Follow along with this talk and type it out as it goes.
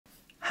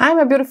Hi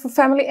my beautiful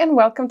family and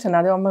welcome to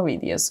another of my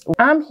videos.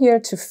 I'm here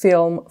to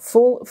film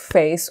full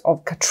face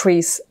of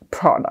Catrice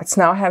products.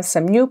 Now I have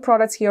some new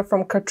products here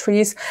from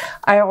Catrice.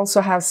 I also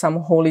have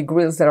some holy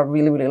grails that I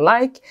really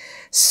like.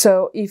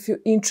 So if you're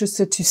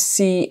interested to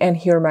see and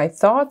hear my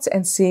thoughts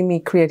and see me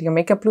creating a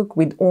makeup look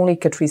with only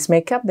Catrice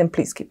makeup, then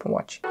please keep on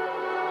watching.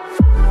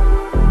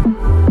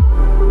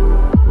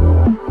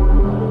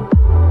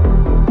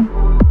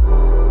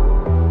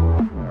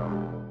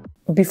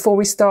 Before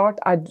we start,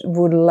 I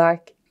would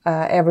like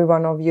every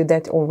one of you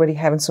that already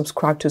haven't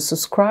subscribed to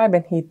subscribe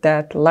and hit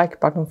that like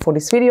button for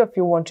this video if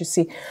you want to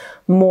see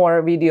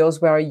more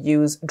videos where I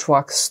use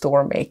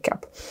drugstore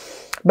makeup.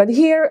 But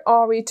here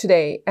are we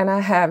today, and I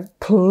have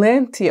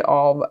plenty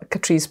of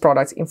Catrice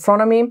products in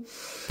front of me,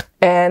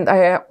 and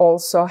I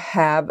also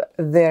have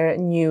their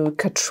new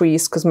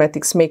Catrice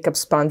Cosmetics makeup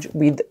sponge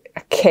with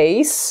a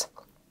case.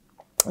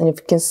 And if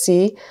you can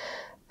see,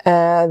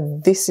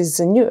 this is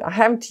a new, I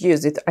haven't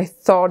used it. I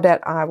thought that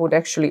I would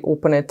actually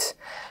open it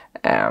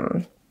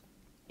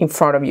in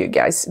front of you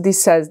guys.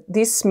 This says,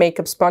 this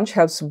makeup sponge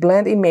helps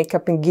blend in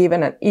makeup and give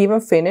an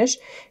even finish.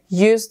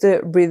 Use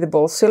the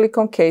breathable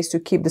silicone case to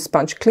keep the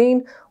sponge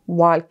clean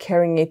while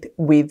carrying it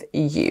with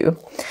you.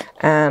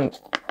 And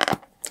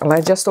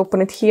let's just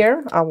open it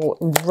here. I will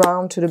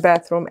run to the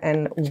bathroom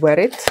and wet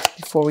it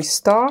before we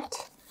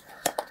start.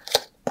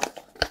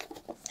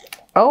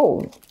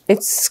 Oh,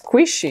 it's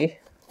squishy,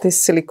 this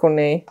silicone.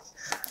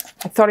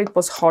 I thought it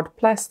was hard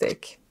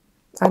plastic.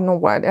 I don't know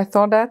why I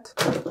thought that.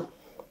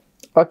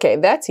 Okay,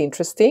 that's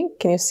interesting.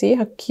 Can you see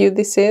how cute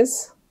this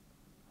is?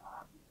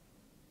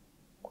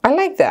 I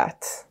like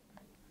that.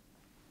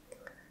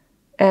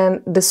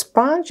 And the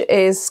sponge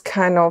is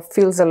kind of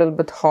feels a little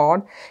bit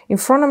hard. In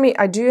front of me,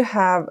 I do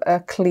have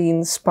a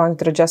clean sponge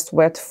that I just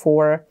wet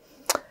for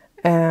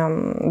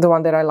the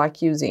one that I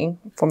like using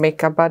for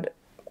makeup, but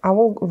I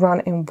will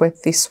run and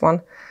wet this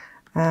one.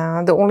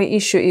 The only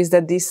issue is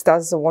that this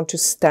doesn't want to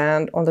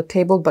stand on the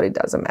table, but it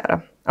doesn't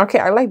matter. Okay,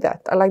 I like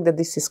that. I like that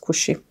this is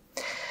squishy.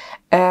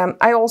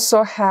 I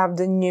also have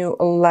the new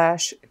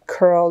lash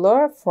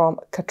curler from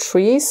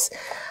Catrice.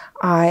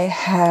 I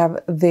have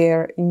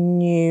their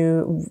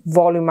new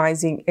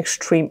volumizing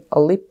extreme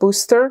lip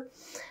booster.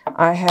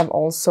 I have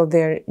also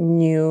their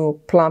new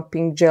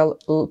plumping gel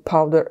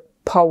powder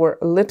power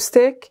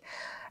lipstick.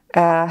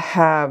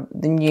 Have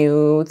the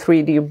new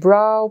 3D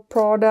brow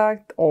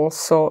product,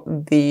 also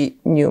the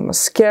new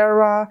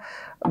mascara.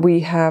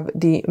 We have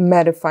the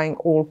mattifying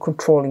oil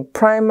controlling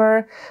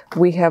primer.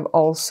 We have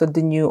also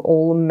the new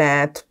all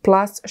matte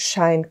plus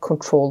shine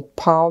control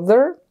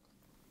powder,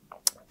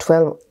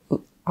 12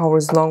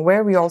 hours long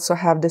wear. We also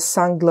have the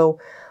sun glow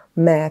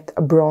matte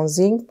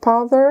bronzing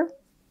powder.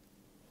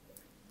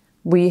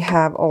 We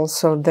have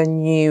also the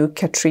new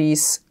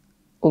Catrice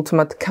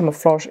ultimate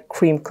camouflage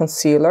cream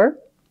concealer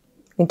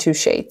in 2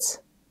 shades,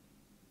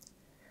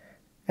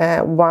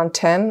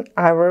 110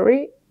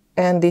 ivory,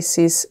 and this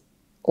is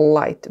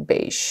light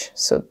beige,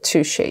 so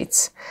 2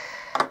 shades.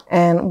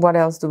 And what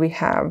else do we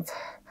have?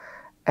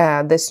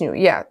 This new,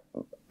 yeah,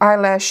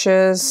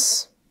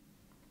 eyelashes,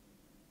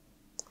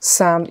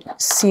 some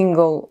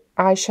single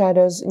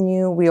eyeshadows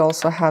new. We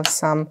also have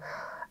some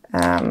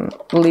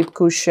lip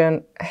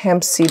cushion,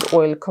 hemp seed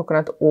oil,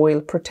 coconut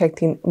oil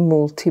protecting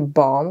multi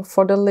balm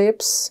for the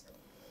lips.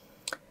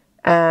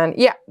 And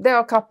yeah, there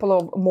are a couple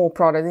of more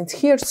products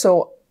here.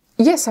 So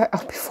yes,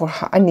 before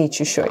I need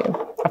to show you.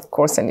 Of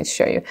course, I need to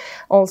show you.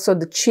 Also,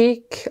 the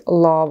Cheek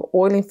Love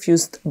Oil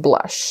Infused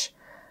Blush.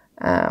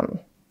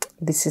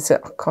 This is a,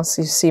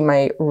 you see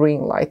my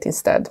ring light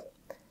instead.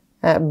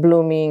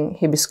 Blooming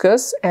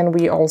Hibiscus. And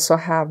we also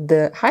have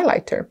the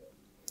highlighter.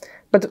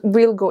 But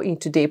we'll go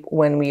into deep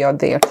when we are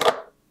there.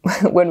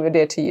 When we're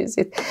there to use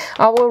it.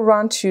 I will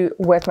run to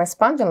wet my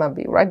sponge and I'll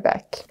be right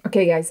back.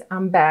 Okay guys,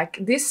 I'm back.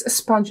 This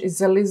sponge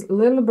is a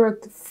little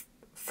bit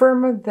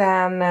firmer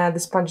than the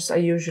sponges I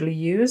usually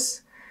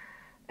use.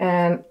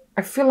 And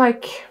I feel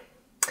like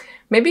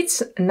maybe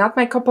it's not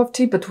my cup of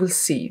tea, but we'll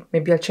see.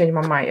 Maybe I'll change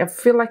my mind. I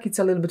feel like it's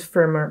a little bit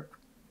firmer.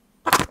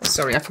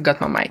 Sorry, I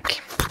forgot my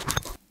mic.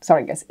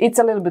 Sorry guys, it's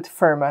a little bit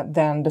firmer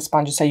than the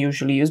sponges I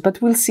usually use,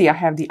 but we'll see. I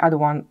have the other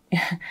one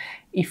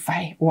if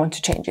I want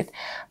to change it.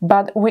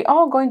 But we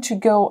are going to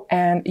go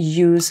and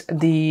use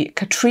the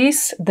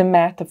Catrice, the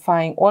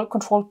mattifying oil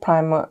control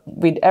primer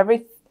with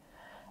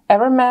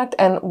Evermatte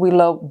and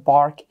willow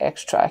bark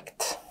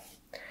extract.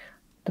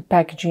 The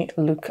packaging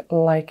look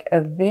like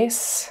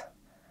this,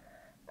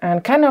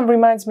 and kind of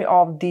reminds me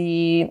of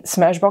the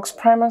Smashbox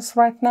primers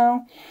right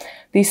now.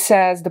 This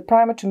says the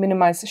primer to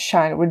minimize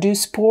shine,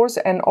 reduce pores,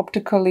 and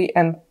optically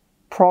and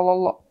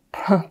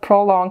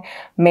prolong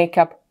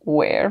makeup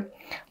wear.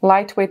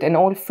 Lightweight and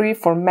oil-free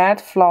for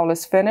matte,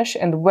 flawless finish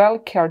and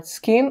well-cared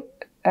skin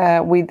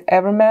with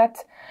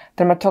Evermatte,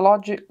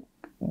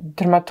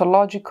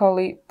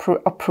 dermatologically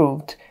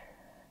approved.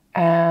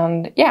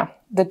 And yeah,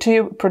 the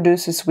tube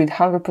produces with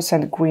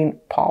 100% green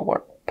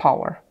power.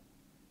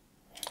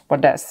 What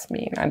does that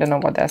mean? I don't know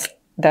what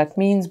that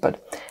means, but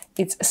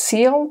it's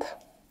sealed.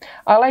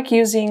 I like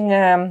using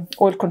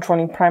oil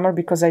controlling primer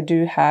because I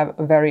do have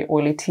a very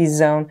oily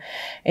T-zone,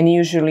 and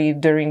usually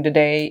during the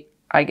day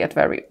I get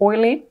very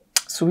oily,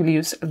 so we'll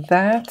use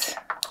that.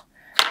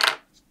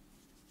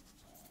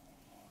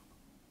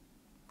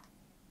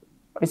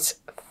 It's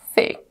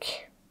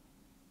thick,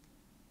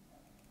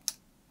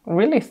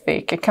 really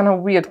thick, a kind of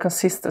weird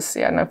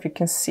consistency. I don't know if you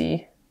can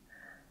see.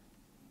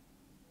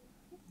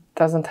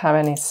 Doesn't have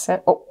any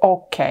scent. Oh,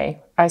 okay,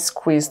 I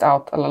squeezed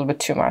out a little bit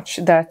too much.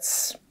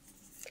 That's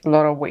a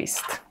lot of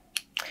waste.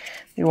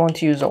 You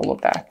won't use all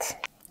of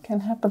that.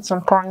 Can happen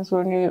sometimes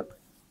when you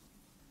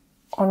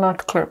are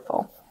not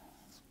careful.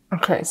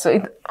 Okay, so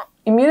it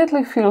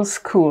immediately feels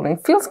cooling.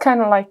 It feels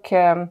kind of like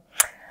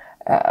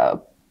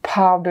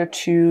powder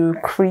to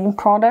cream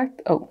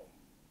product. Oh,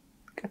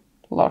 got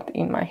a lot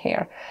in my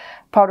hair.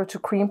 Powder to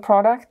cream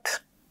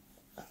product.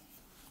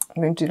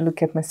 I'm going to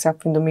look at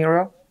myself in the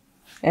mirror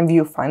and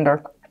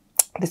viewfinder.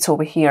 That's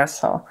over here,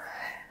 so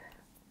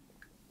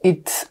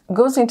it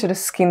goes into the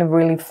skin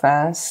really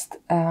fast.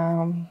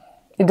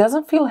 It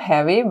doesn't feel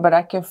heavy, but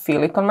I can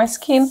feel it on my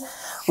skin,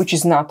 which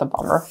is not a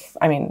bummer.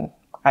 I mean,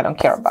 I don't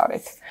care about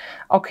it.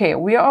 Okay,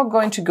 we are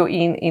going to go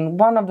in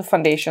one of the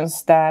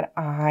foundations that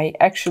I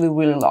actually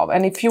really love.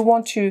 And if you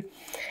want to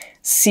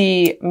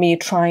see me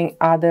trying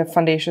other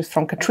foundations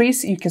from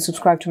Catrice, you can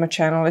subscribe to my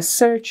channel and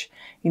search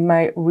in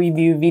my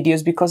review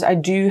videos, because I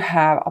do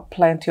have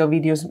plenty of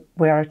videos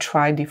where I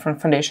try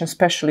different foundations,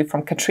 especially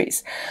from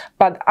Catrice.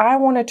 But I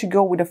wanted to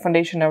go with a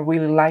foundation I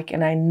really like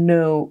and I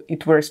know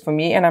it works for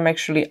me, and I'm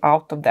actually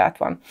out of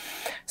that one.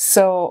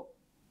 So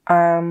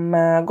I'm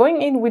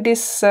going in with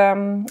this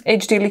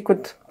HD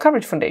Liquid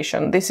Coverage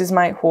Foundation. This is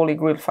my Holy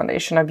Grail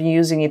foundation. I've been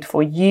using it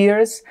for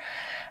years,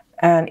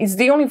 and it's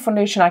the only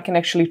foundation I can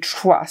actually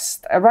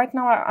trust. Right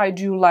now I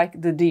do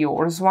like the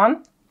Dior's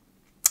one.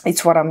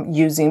 It's what I'm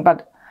using,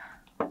 but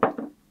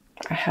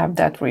I have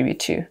that review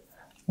too.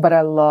 But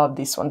I love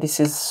this one. This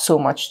is so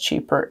much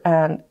cheaper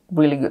and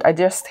really good. I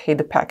just hate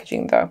the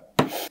packaging though.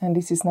 And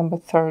this is number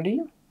 30.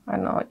 I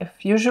know,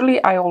 if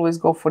usually I always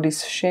go for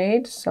this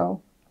shade,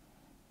 so.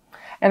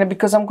 And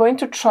because I'm going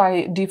to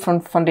try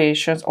different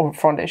foundations or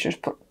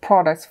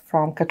products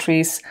from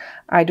Catrice,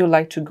 I do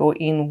like to go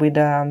in with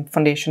a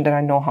foundation that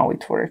I know how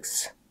it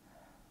works.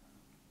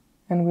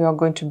 And we are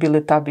going to build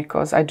it up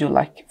because I do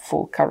like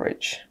full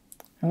coverage.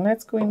 And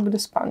let's go in with a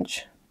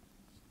sponge.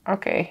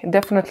 Okay,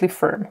 definitely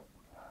firm.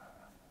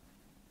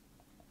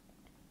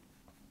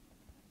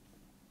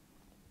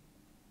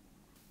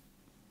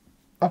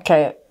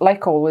 Okay,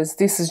 like always,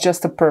 this is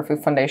just a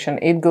perfect foundation.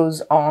 It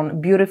goes on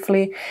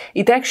beautifully.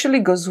 It actually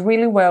goes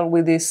really well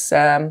with this,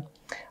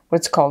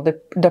 what's called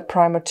the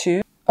primer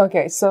too.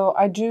 Okay, so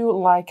I do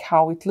like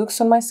how it looks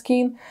on my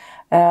skin,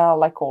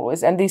 like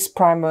always. And this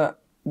primer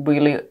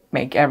really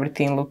make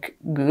everything look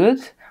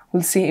good.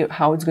 We'll see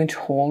how it's going to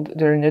hold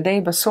during the day,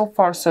 but so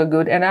far so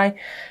good. And I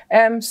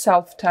am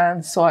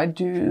self-tan, so I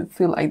do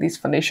feel like this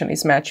foundation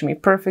is matching me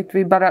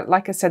perfectly. But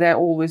like I said, I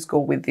always go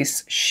with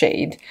this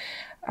shade,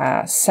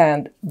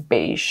 Sand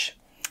Beige.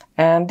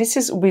 And this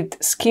is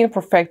with Skin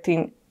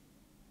Perfecting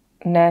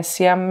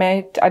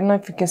Niacinamide. I don't know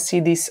if you can see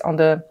this on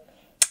the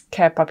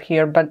cap up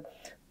here, but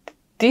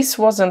this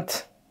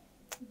wasn't,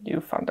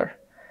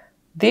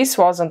 this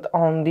wasn't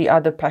on the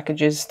other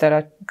packages that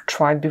I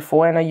tried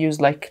before, and I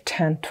used like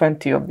 10,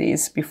 20 of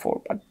these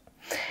before. But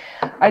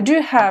I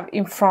do have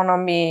in front of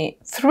me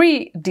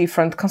 3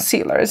 different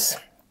concealers.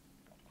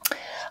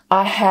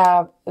 I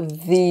have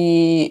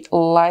the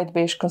light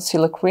beige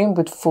concealer cream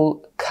with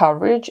full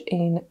coverage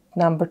in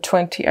number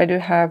 20. I do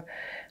have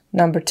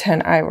number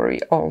 10 Ivory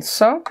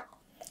also.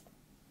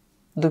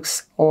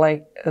 Looks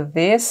like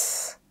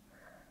this.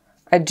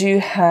 I do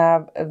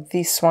have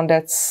this one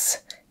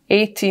that's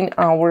 18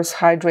 hours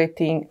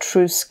hydrating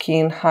true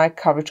skin high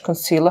coverage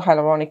concealer,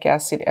 hyaluronic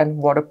acid and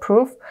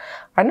waterproof.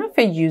 I don't know if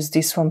I used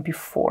this one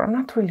before, I'm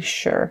not really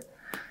sure.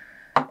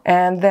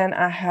 And then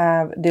I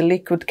have the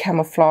liquid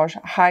camouflage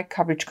high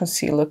coverage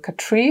concealer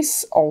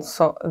Catrice,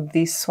 also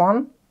this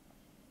one.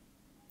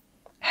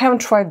 Haven't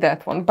tried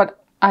that one,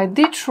 but I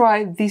did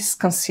try this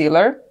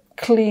concealer,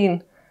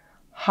 clean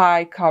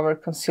high cover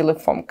concealer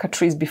from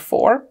Catrice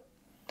before.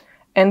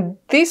 And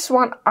this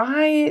one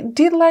I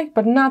did like,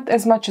 but not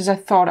as much as I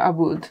thought I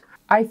would.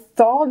 I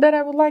thought that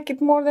I would like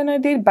it more than I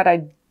did, but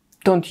I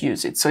don't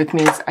use it, so it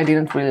means I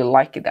didn't really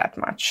like it that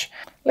much.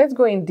 Let's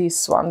go in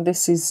this one.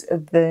 This is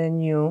the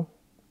new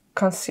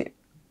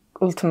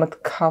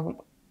Ultimate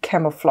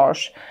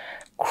Camouflage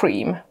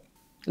Cream.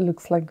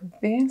 Looks like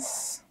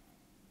this.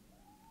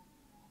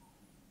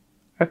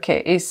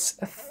 Okay, it's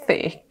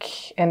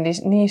thick and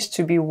it needs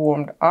to be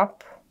warmed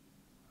up.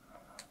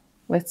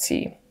 Let's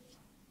see.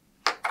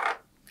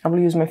 I will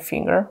use my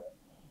finger.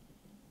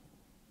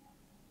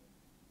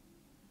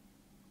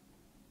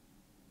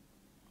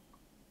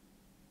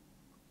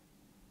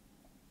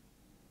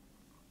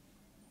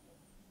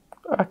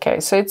 Okay,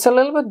 so it's a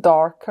little bit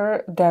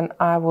darker than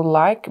I would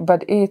like,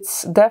 but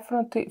it's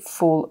definitely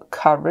full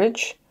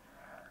coverage.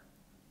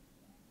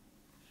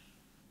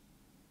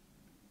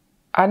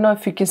 I don't know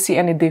if you can see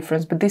any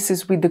difference, but this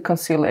is with the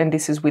concealer and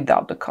this is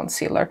without the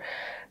concealer.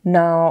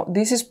 Now,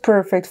 this is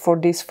perfect for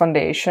this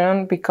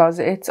foundation because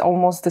it's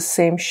almost the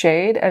same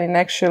shade and it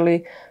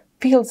actually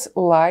feels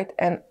light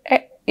and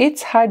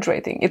it's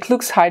hydrating. It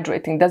looks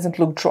hydrating, doesn't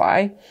look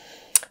dry,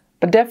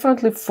 but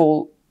definitely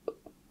full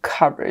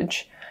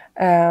coverage.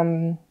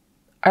 I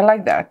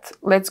like that.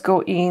 Let's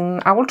go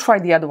in. I will try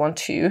the other one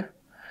too.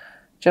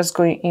 Just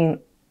going in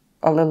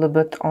a little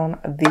bit on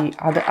the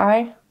other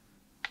eye.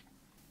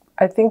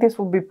 I think this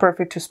will be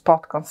perfect to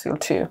spot conceal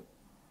too.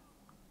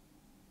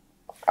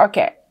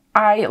 Okay,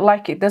 I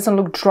like it. Doesn't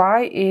look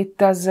dry. It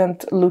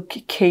doesn't look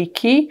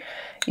cakey.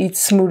 It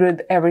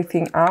smoothed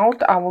everything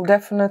out. I will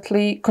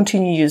definitely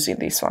continue using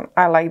this one.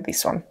 I like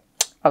this one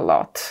a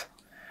lot.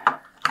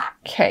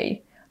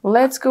 Okay,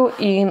 let's go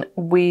in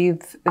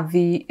with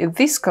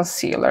this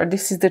concealer.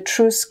 This is the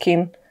True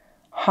Skin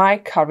High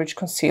Coverage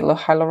Concealer,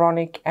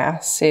 Hyaluronic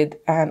Acid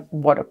and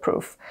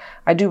Waterproof.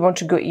 I do want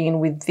to go in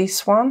with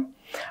this one.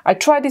 I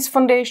tried this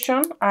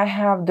foundation. I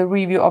have the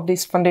review of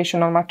this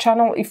foundation on my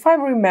channel. If I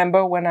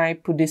remember when I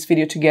put this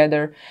video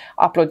together,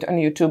 upload on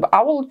YouTube,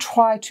 I will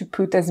try to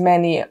put as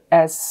many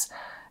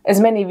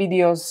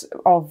videos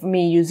of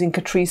me using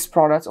Catrice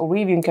products or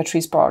reviewing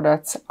Catrice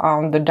products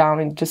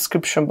down in the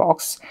description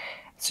box,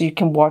 so you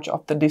can watch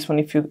after this one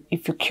if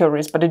you're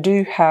curious. But I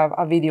do have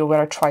a video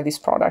where I try this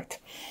product.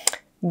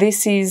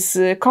 This is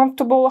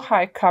comfortable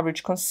high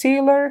coverage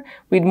concealer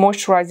with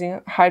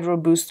moisturizing Hydro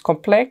Boost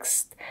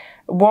Complex.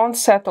 Won't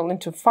settle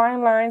into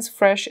fine lines,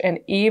 fresh and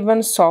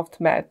even soft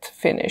matte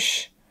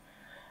finish.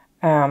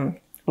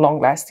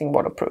 Long-lasting,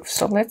 waterproof.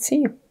 So let's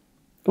see.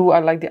 Ooh, I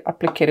like the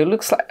applicator. It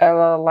looks like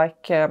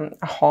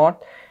a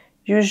heart.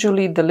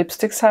 Usually the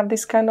lipsticks have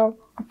this kind of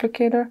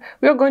applicator.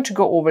 We are going to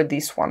go over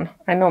this one.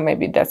 I know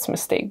maybe that's a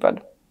mistake,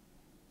 but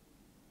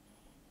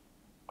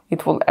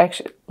it will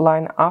actually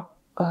line up,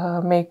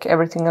 make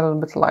everything a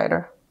little bit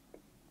lighter.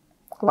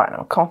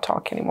 I can't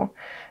talk anymore.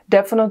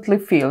 Definitely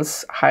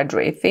feels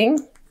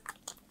hydrating.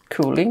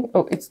 Cooling.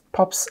 Oh, it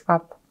pops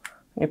up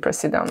when you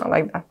press it down. I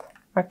like that.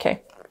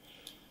 Okay.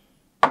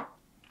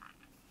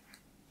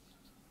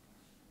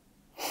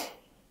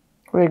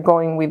 We're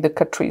going with the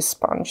Catrice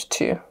sponge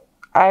too.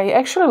 I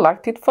actually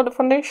liked it for the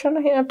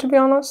foundation here, to be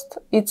honest.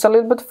 It's a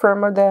little bit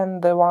firmer than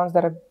the ones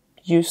that I'm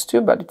used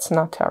to, but it's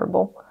not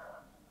terrible.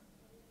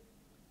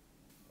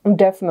 I'm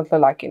definitely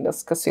liking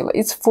this concealer.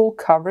 It's full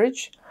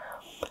coverage.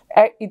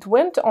 It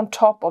went on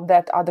top of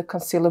that other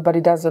concealer, but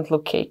it doesn't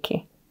look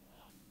cakey.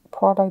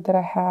 Product that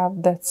I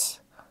have that's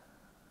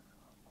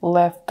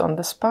left on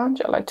the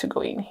sponge, I like to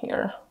go in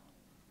here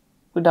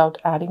without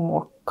adding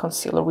more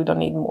concealer. We don't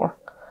need more.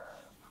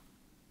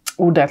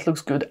 Oh, that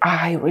looks good.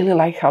 I really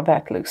like how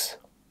that looks.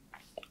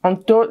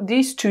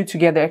 These two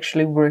together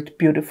actually worked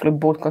beautifully,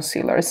 both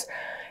concealers,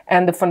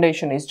 and the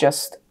foundation is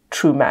just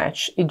true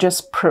match. It's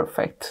just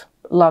perfect.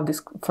 Love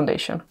this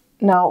foundation.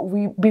 Now,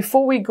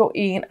 before we go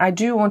in, I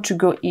do want to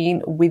go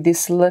in with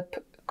this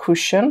lip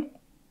cushion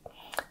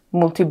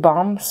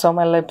multi-balm, so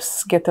my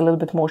lips get a little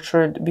bit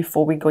moisturized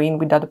before we go in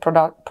with other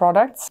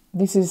products.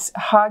 This is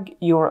Hug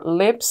Your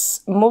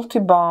Lips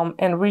multi-balm,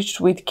 enriched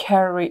with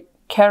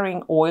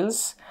carrying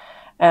oils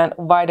and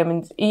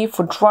vitamin E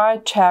for dry,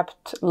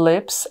 chapped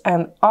lips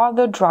and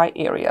other dry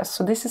areas.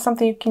 So this is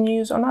something you can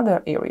use on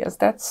other areas.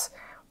 That's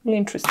really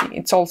interesting.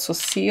 It's also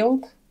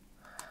sealed.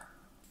 I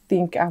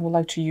think I would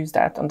like to use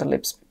that on the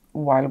lips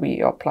while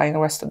we are applying the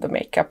rest of the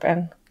makeup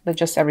and let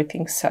just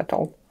everything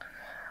settle.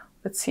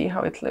 Let's see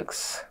how it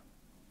looks.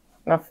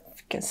 I don't know if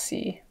you can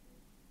see.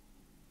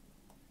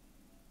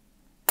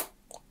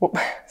 Oh,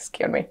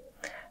 scared me.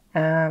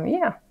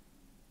 Yeah,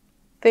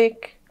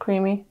 thick,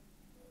 creamy.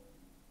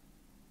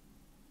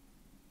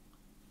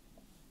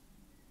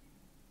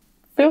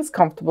 Feels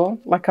comfortable,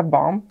 like a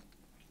balm.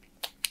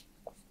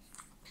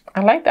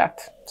 I like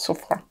that so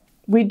far.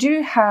 We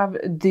do have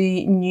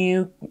the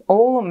new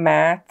All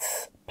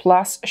Matte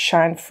Plus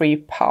Shine Free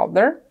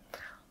powder.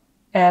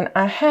 And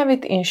I have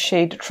it in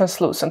shade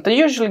translucent. I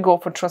usually go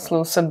for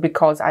translucent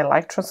because I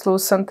like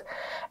translucent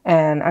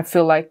and I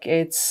feel like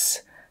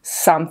it's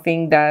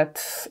something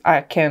that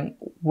I can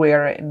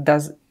wear. It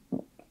does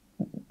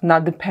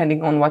not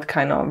depending on what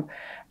kind of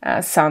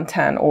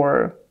suntan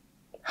or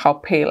how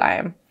pale I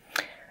am.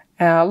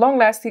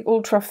 Long-lasting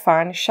ultra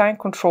fine shine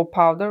control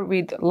powder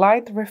with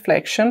light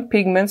reflection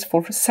pigments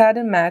for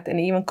satin, matte and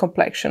even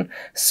complexion,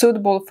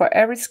 suitable for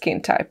every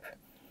skin type.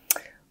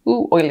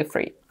 Ooh, oily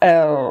free.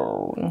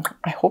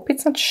 I hope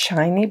it's not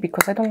shiny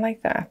because I don't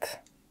like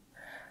that.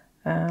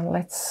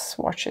 Let's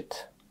watch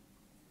it.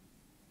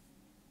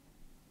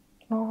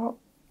 Oh,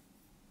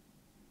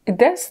 it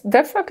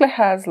definitely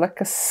has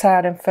like a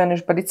satin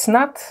finish, but it's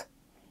not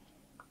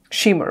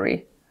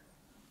shimmery.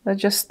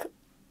 Let's just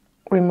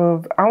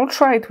remove. I will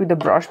try it with a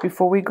brush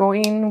before we go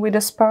in with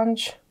a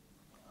sponge.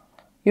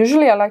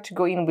 Usually I like to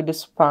go in with the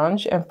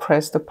sponge and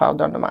press the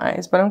powder under my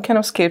eyes, but I'm kind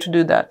of scared to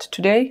do that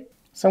today.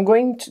 So I'm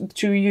going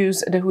to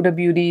use the Huda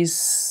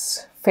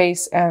Beauty's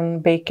Face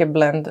and Baker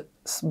Blend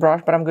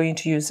brush, but I'm going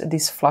to use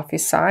this fluffy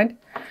side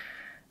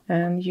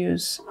and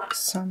use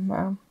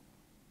some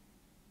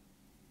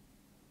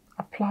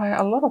apply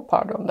a lot of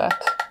powder on that.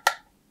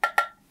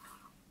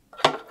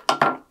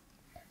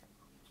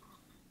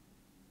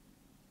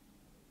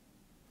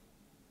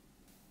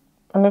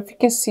 And if you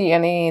can see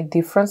any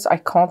difference, I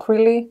can't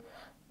really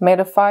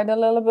mattify it a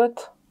little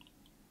bit.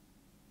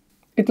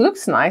 It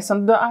looks nice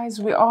on the eyes.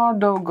 We are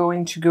though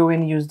going to go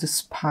and use the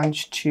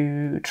sponge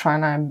to try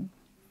and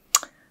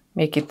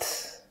make it,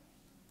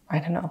 I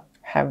don't know,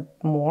 have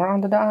more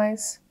under the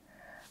eyes,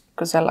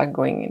 because I like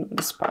going in with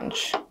the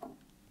sponge.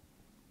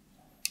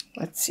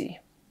 Let's see.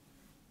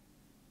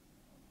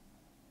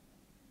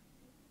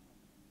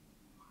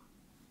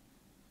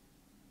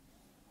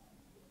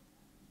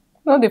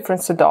 No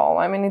difference at all.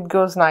 I mean, it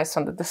goes nice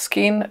under the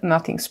skin,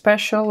 nothing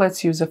special.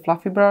 Let's use a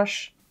fluffy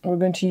brush. We're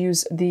going to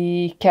use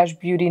the Cash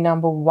Beauty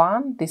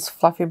 #1, this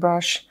fluffy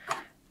brush,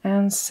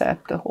 and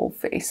set the whole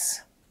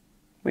face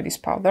with this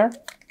powder.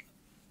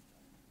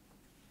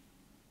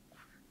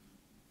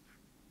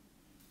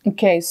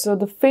 Okay, so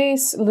the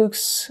face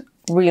looks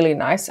really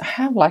nice. I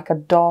have like a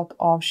dot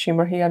of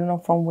shimmer here, I don't know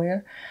from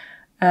where.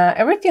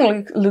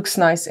 Everything looks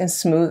nice and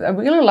smooth. I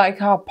really like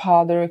how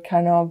powder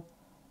kind of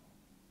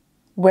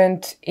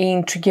went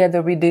in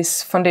together with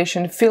this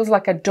foundation. It feels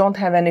like I don't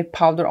have any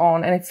powder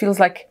on, and it feels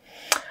like,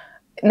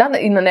 not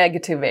in a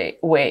negative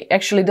way,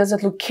 actually it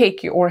doesn't look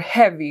cakey or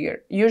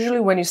heavier.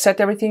 Usually when you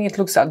set everything, it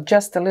looks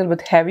just a little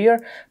bit heavier,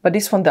 but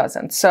this one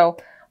doesn't. So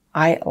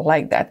I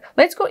like that.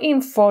 Let's go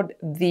in for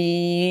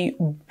the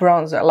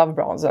bronzer. I love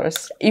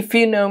bronzers. If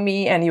you know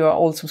me and you are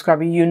old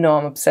subscriber, you know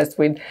I'm obsessed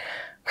with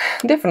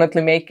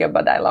definitely makeup,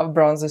 but I love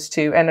bronzers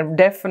too, and I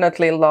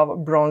definitely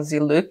love bronzy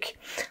look.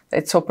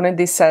 Let's open it.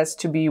 This says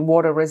to be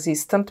water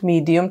resistant,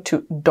 medium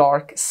to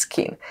dark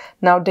skin.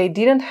 Now they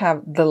didn't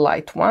have the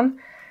light one.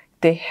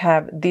 They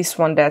have this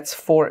one that's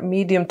for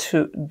medium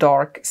to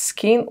dark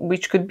skin,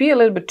 which could be a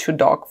little bit too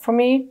dark for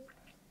me.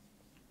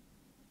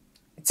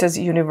 It says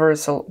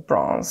universal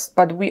bronze,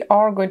 but we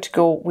are going to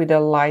go with a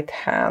light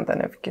hand,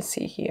 and if you can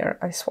see here,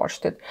 I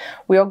swatched it.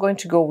 We are going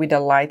to go with a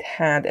light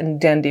hand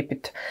and then dip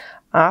it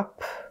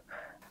up.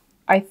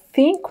 I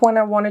think when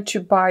I wanted to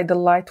buy the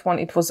light one,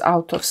 it was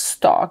out of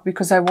stock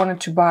because I wanted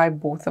to buy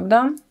both of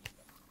them.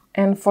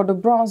 And for the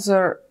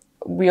bronzer,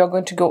 we are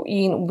going to go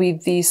in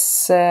with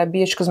this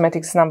BH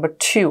Cosmetics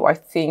 #2. I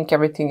think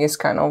everything is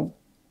kind of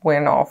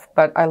went off,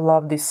 but I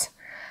love this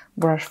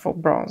brush for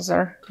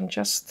bronzer. And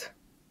just,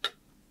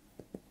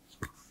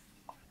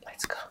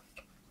 let's go.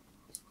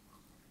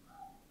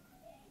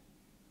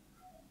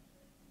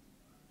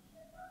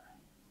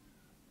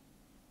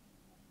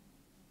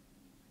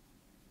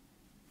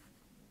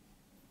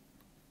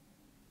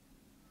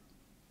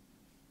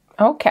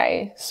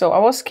 Okay, so I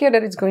was scared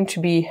that it's going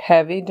to be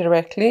heavy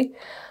directly,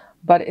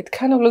 but it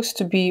kind of looks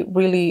to be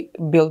really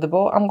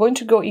buildable. I'm going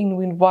to go in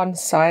with one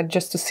side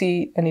just to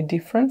see any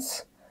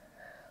difference,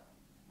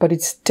 but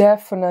it's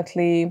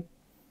definitely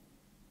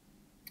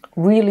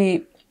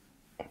really,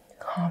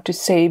 how to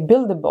say,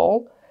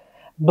 buildable,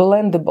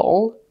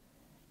 blendable,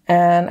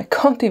 and I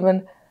can't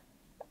even,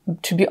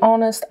 to be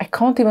honest, I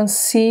can't even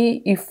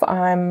see if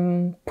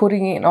I'm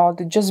putting it on.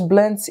 It just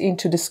blends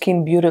into the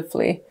skin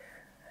beautifully.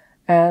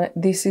 And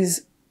this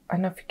is, I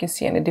don't know if you can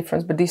see any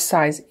difference, but this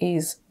size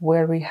is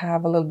where we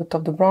have a little bit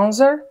of the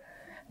bronzer.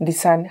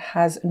 This side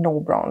has no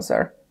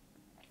bronzer.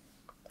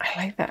 I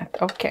like that.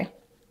 Okay.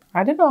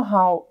 I don't know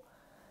how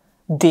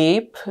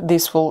deep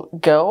this will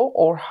go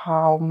or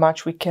how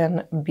much we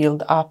can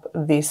build up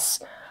this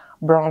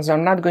bronzer.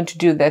 I'm not going to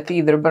do that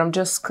either, but I'm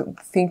just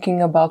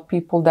thinking about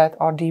people that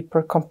are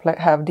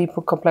have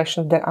deeper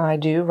complexions than I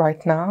do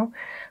right now.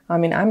 I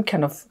mean, I'm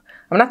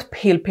not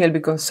pale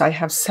because I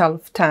have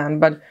self-tan,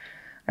 but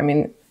I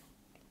mean,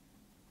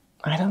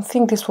 I don't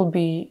think this will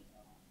be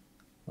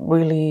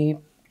really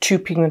too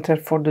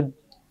pigmented for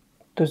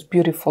those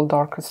beautiful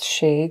darkest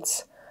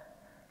shades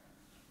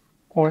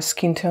or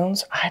skin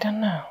tones. I don't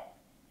know.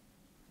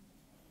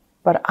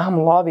 But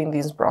I'm loving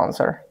this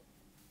bronzer.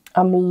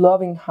 I'm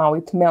loving how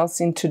it melts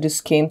into the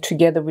skin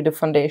together with the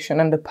foundation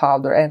and the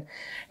powder, and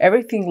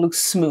everything looks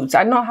smooth.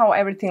 I know how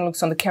everything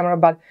looks on the camera,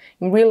 but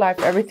in real life,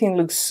 everything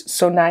looks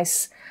so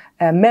nice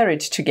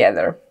married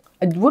together.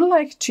 I would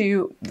like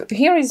to,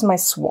 here is my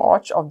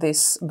swatch of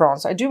this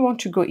bronzer. I do want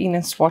to go in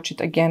and swatch it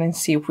again and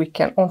see if we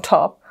can, on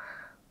top,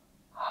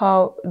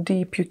 how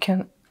deep you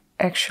can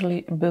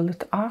actually build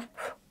it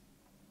up.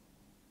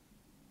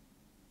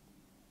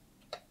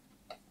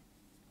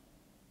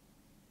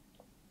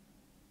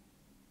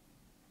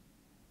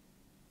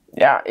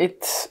 Yeah,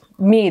 it's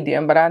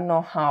medium, but I don't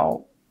know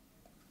how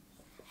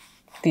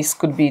this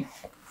could be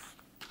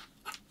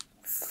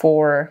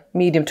for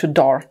medium to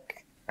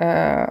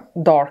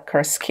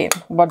darker skin.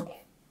 But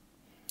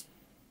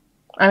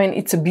I mean,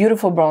 it's a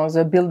beautiful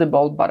bronzer,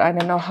 buildable, but I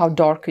don't know how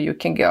darker you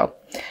can go.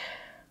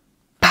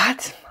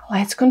 But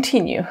let's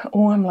continue.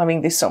 Oh, I'm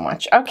loving this so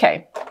much.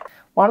 Okay,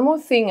 one more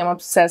thing I'm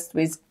obsessed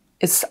with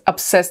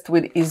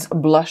is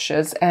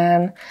blushes,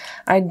 and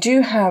I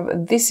do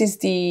have, this is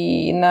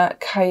the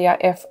Kaya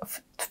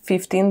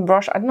F15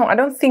 brush. I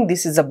don't think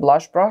this is a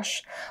blush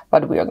brush,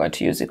 but we are going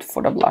to use it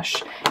for the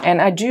blush.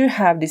 And I do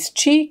have this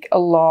Cheek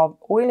Love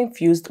oil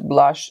infused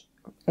blush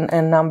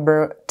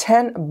number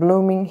 10,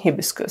 Blooming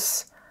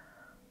Hibiscus.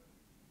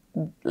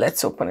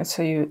 Let's open it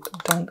so you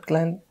don't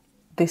glance.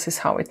 This is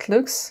how it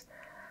looks.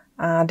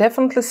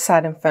 Definitely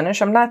satin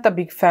finish. I'm not a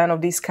big fan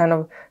of these kind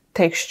of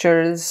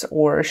textures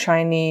or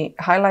shiny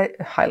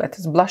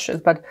highlighters,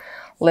 blushes, but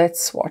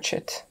let's swatch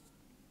it.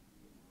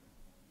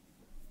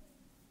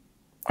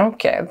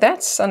 Okay,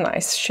 that's a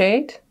nice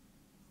shade.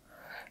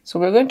 So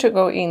we're going to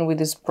go in with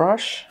this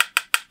brush,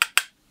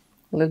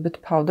 a little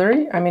bit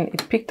powdery. I mean,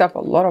 it picked up a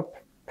lot of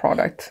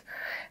product.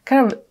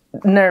 Kind of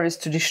nervous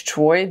to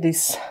destroy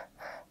this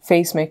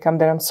face makeup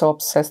that I'm so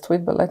obsessed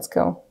with, but let's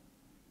go.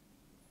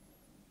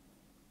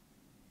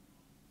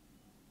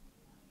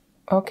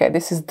 Okay,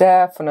 this is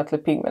definitely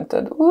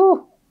pigmented.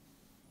 Ooh.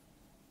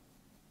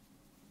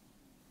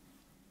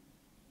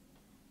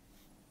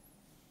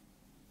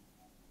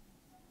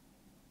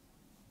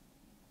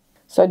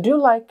 So I do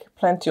like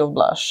plenty of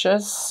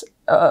blushes,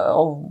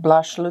 of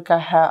blush look.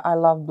 I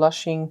love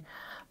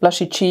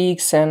blushy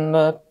cheeks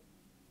and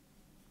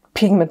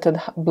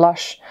pigmented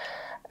blush.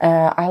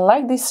 I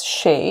like this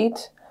shade.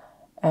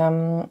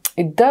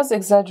 It does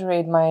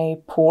exaggerate my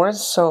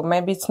pores, so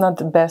maybe it's not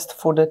the best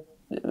for the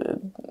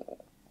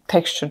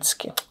textured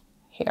skin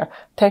here.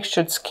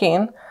 Textured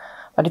skin,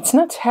 but it's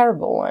not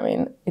terrible. I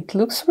mean, it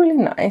looks really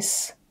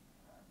nice.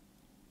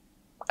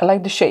 I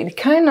like the shade. It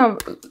kind of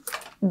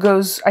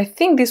goes, I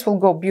think this will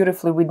go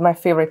beautifully with my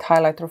favorite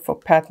highlighter for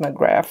Pat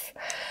McGrath.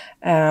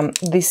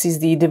 This is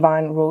the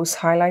Divine Rose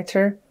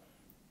highlighter.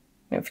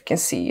 If you can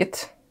see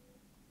it.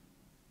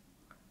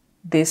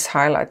 This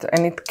highlighter,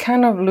 and it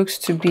kind of looks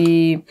to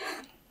be,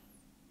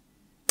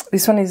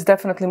 this one is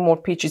definitely more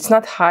peachy. It's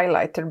not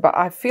highlighter, but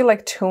I feel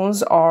like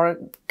tones are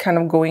kind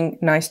of going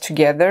nice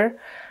together.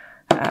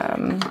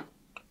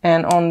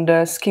 And on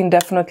the skin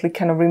definitely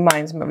kind of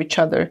reminds me of each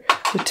other,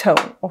 the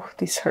tone. Oh,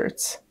 this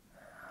hurts.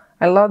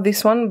 I love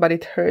this one, but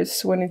it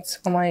hurts when it's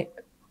on my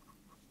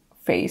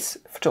face.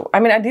 I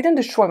mean, I didn't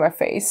destroy my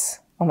face,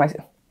 on my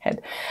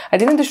head. I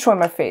didn't destroy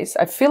my face.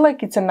 I feel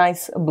like it's a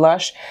nice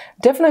blush.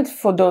 Definitely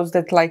for those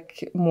that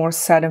like more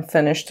satin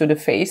finish to the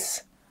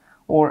face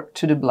or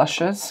to the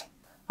blushes.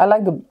 I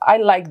like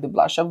the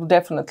blush. I will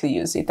definitely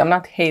use it. I'm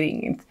not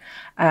hating it.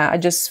 I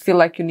just feel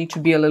like you need to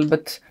be a little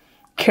bit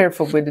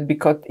careful with it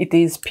because it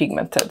is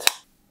pigmented.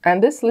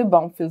 And this lip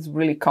balm feels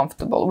really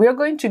comfortable. We are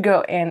going to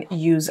go and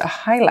use a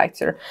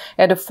highlighter.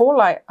 And for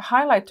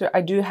highlighter,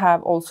 I do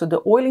have also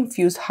the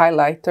oil-infused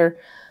highlighter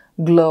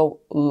Glow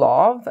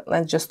Love.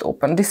 Let's just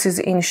open. This is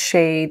in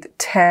shade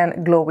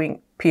 10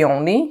 Glowing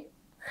Peony.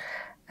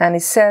 And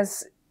it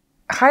says,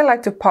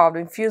 highlighter powder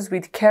infused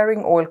with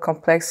carrying oil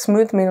complex,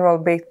 smooth mineral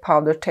baked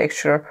powder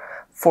texture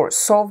for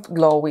soft,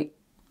 glowy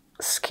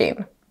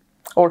skin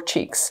or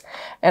cheeks.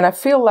 And I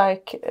feel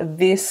like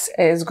this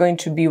is going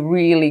to be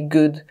really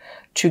good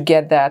to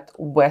get that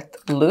wet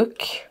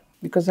look,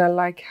 because I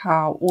like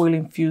how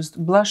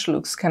oil-infused blush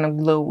looks kind of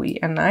glowy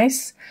and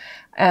nice.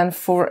 And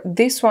for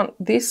this one,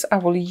 I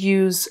will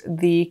use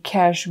the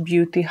Cash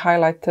Beauty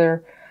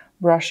highlighter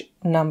brush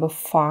number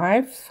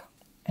 5.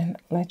 And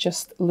let's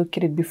just look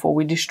at it before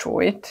we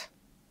destroy it.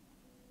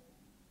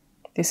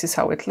 This is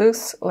how it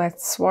looks.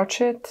 Let's swatch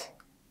it.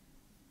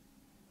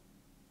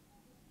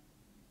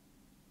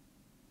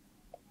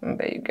 And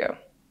there you go.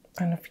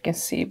 I don't know if you can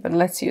see, but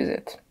let's use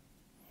it.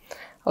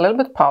 A little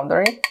bit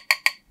powdery.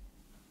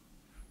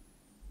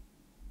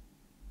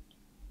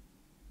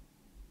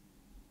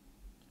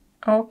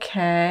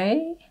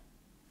 Okay.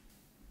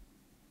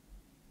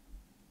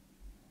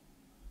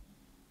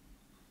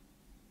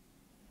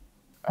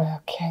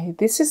 Okay,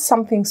 this is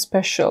something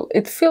special.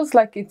 It feels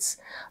like it's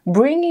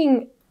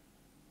bringing...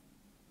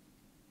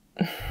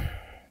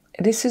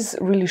 This is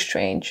really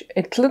strange.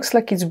 It looks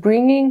like it's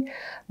bringing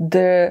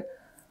the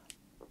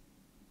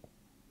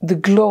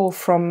glow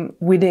from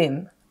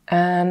within.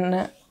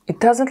 And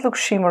it doesn't look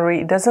shimmery.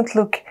 It doesn't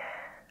look...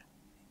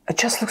 It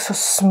just looks so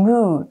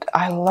smooth.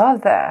 I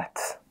love that.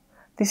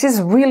 This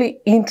is really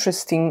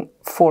interesting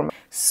for me.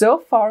 So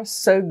far,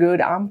 so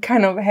good. I'm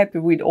kind of happy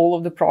with all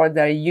of the products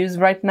that I use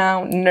right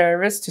now.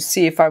 Nervous to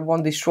see if I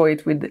won't destroy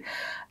it with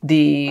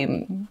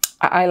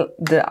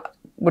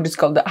what is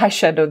called the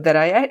eyeshadow that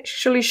I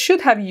actually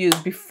should have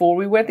used before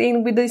we went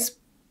in with this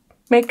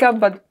makeup.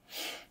 But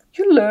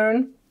you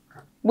learn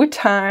with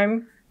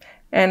time,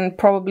 and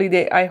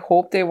probably I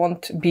hope they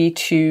won't be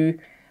too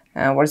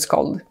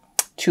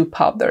too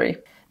powdery.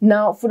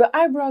 Now, for the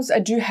eyebrows, I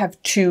do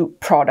have 2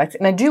 products,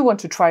 and I do want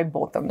to try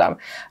both of them.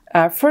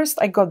 First,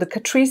 I got the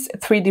Catrice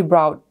 3D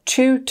Brow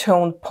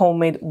 2-Tone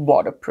Pomade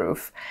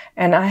Waterproof,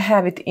 and I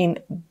have it in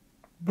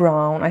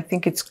brown. I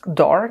think it's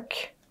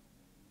dark.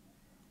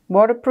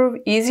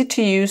 Waterproof, easy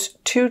to use,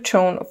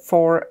 2-tone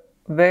for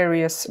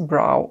various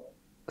brow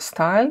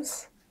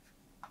styles.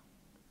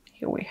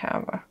 Here we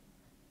have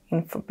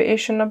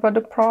information about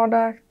the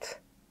product,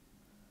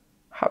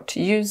 how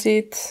to use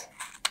it.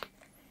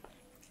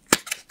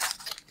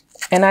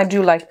 And I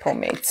do like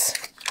pomades.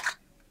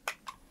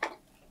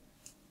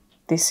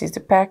 This is the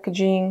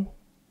packaging.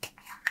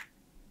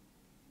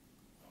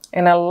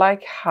 And I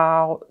like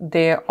how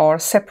they are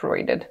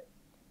separated.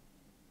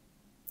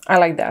 I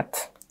like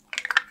that.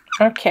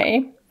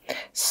 Okay,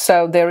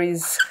 so there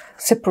is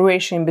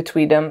separation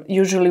between them.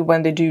 Usually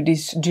when they do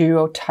this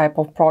duo type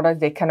of product,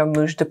 they kind of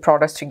merge the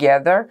products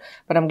together,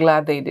 but I'm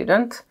glad they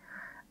didn't.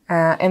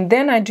 And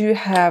then I do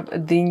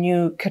have the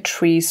new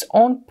Catrice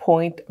On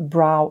Point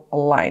Brow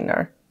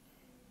Liner.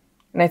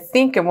 And I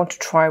think I want to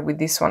try with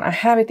this one. I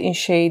have it in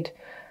shade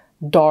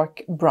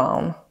dark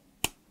brown.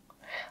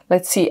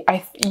 Let's see,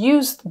 I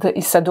used the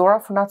Isadora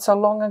for not so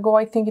long ago,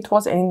 I think it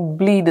was, and it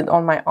bleeded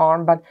on my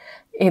arm, but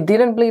it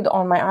didn't bleed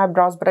on my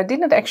eyebrows, but I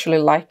didn't actually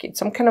like it.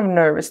 So I'm kind of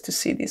nervous to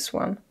see this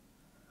one.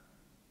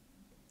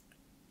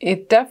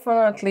 It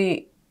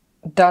definitely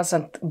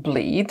doesn't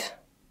bleed.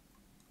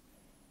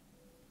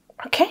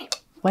 Okay,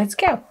 let's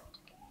go.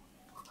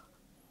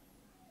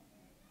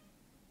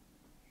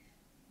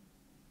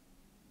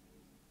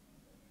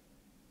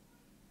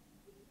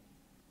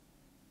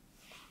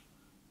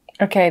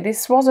 Okay,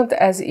 this wasn't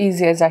as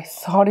easy as I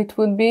thought it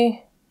would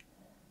be.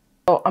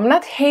 So I'm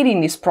not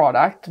hating this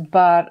product,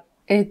 but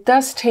it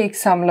does take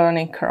some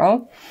learning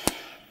curve.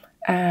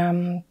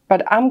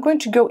 But I'm going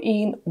to go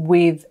in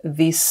with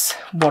this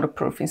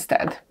waterproof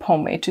instead,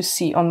 pomade, to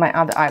see on my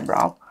other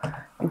eyebrow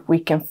if we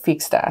can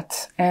fix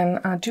that. And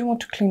I do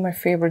want to clean my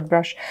favorite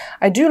brush.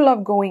 I do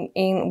love going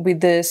in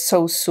with the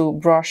Sosu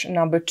brush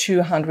number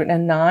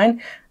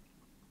 209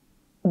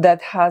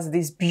 that has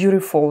this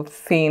beautiful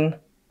thin,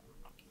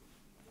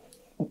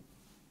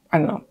 I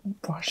don't know,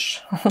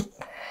 brush.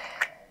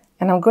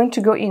 And I'm going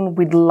to go in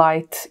with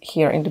light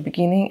here in the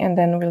beginning, and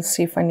then we'll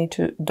see if I need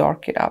to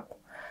dark it up.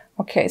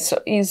 Okay,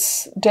 so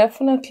it's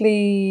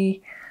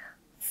definitely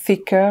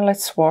thicker.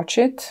 Let's swatch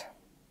it.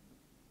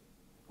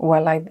 Oh, I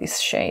like this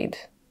shade.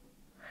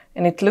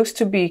 And it looks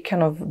to be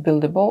kind of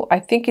buildable. I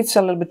think it's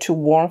a little bit too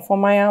warm for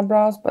my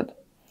eyebrows, but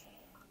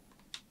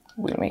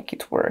we'll make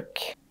it work.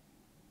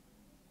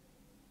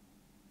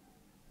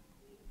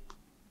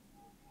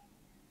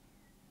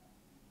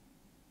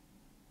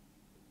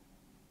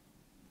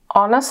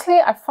 Honestly,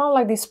 I found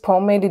like this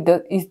pomade,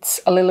 it's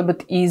a little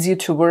bit easier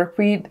to work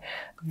with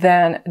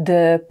than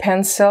the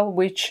pencil,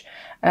 which,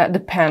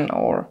 the pen,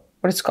 or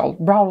what it's called,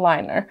 brow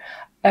liner.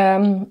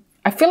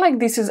 I feel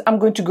like I'm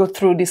going to go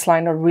through this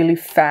liner really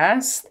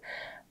fast,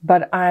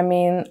 but I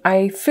mean,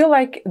 I feel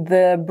like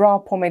the brow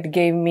pomade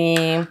gave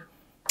me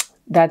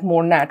that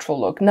more natural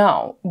look.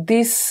 Now,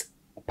 this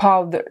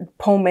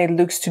pomade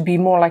looks to be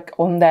more like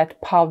on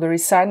that powdery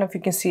side. Now, if you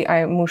can see,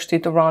 I mushed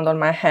it around on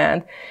my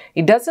hand.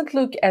 It doesn't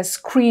look as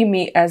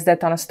creamy as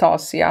that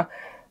Anastasia's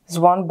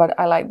one, but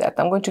I like that.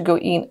 I'm going to go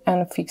in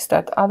and fix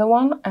that other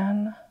one,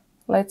 and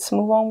let's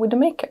move on with the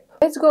makeup.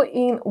 Let's go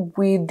in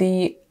with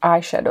the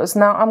eyeshadows.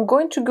 Now I'm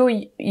going to go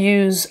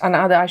use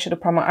another eyeshadow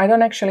primer. I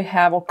don't actually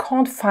have or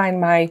can't find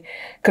my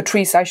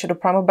Catrice eyeshadow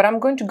primer, but I'm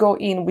going to go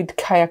in with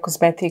Kaya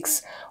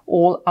Cosmetics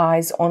All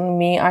Eyes on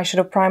Me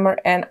eyeshadow primer,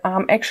 and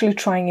I'm actually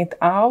trying it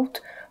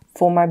out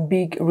for my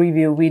big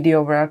review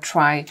video where I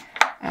try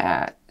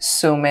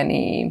so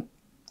many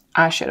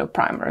eyeshadow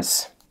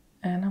primers.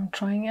 And I'm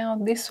trying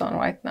out this one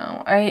right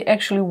now. I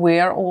actually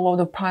wear all of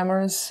the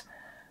primers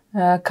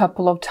a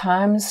couple of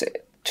times,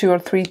 2 or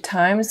 3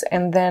 times,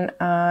 and then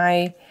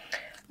I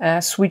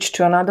switch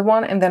to another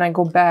one, and then I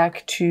go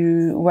back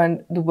to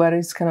when the wear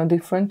is kind of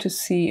different to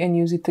see and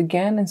use it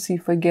again and see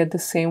if I get the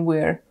same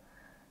wear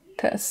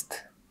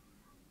test.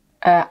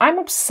 I'm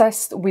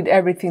obsessed with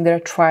everything that I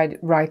tried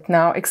right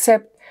now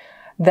except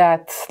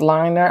that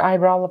liner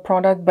eyebrow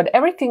product, but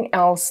everything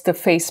else, the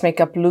face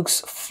makeup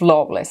looks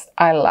flawless.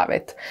 I love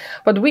it.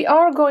 But we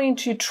are going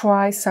to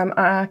try some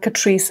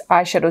Catrice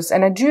eyeshadows,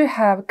 and I do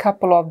have a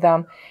couple of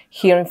them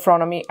here in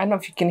front of me. I don't know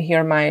if you can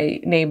hear my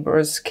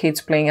neighbors'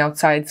 kids playing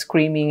outside,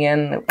 screaming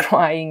and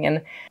crying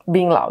and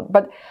being loud,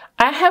 but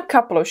I have a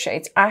couple of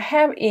shades. I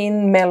have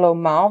in Mellow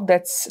Mauve,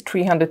 that's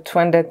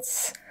 320,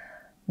 that's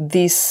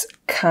this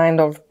kind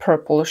of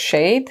purple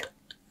shade.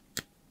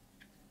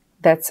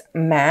 That's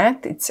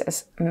matte, it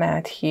says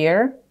matte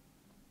here.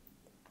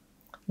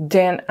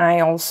 Then I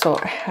also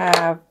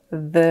have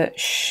the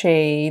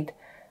shade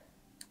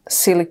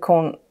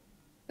Silicone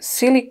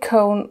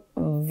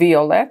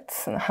Violet,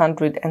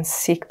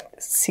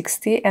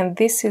 160, and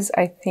this is,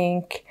 I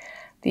think,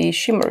 the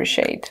shimmery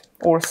shade,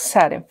 or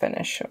satin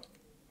finish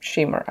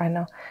shimmer, I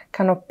know,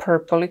 kind of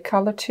purpley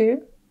color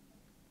too.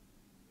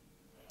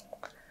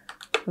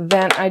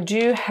 Then I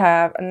do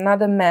have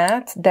another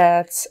matte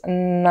that's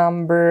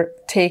number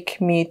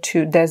Take Me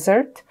to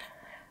Desert,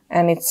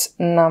 and it's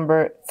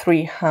number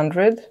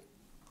 300.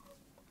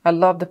 I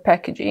love the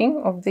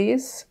packaging of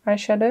these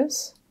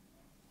eyeshadows.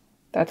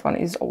 That one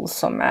is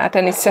also matte,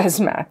 and it says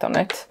matte on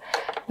it.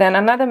 Then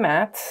another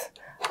matte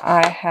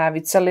I have,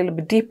 it's a little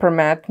bit deeper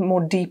matte,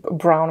 more deep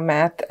brown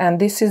matte, and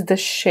this is the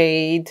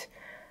shade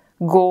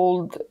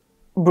Gold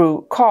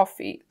Brew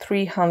Coffee,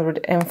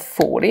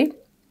 340.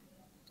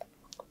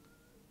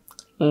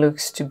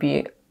 Looks to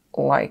be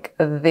like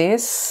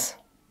this.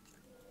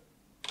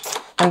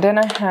 And then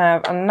I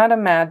have another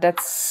matte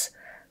that's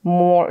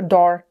more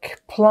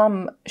dark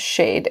plum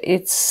shade.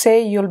 It's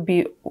Say You'll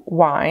Be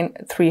Wine,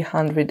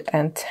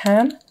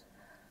 310.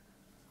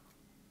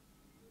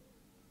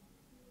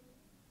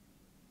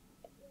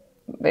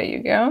 There you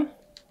go.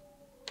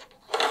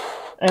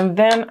 And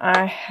then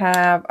I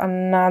have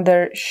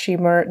another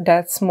shimmer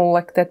that's more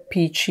like that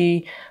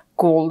peachy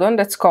golden.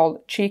 That's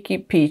called Cheeky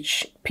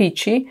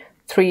Peachy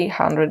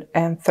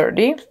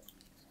 330.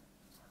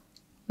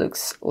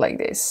 Looks like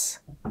this.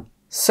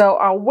 So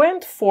I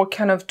went for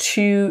kind of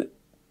two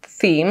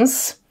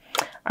themes.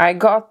 I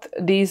got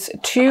these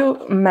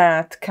two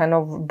matte kind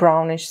of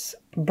browny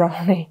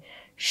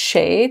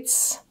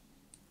shades,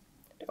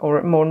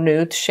 or more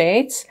nude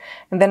shades,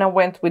 and then I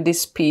went with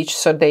this peach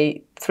so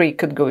they three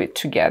could go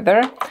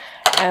together.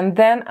 And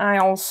then I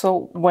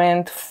also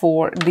went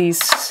for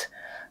these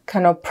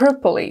kind of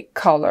purpley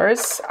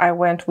colors. I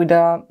went with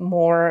a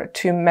more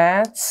two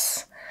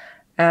mattes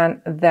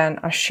and then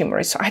a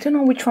shimmery. So I don't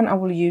know which one I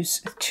will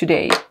use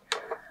today.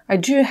 I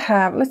do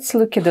have, let's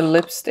look at the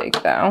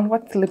lipstick now.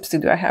 What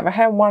lipstick do I have? I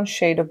have one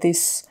shade of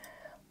this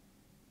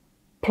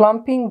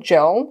plumping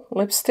gel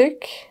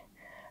lipstick.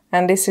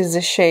 And this is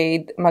the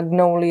shade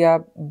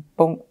Magnolia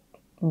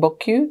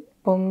Bocute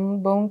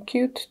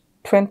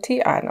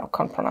 20. I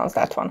can't pronounce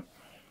that one.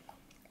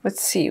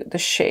 Let's see the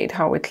shade,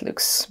 how it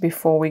looks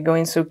before we go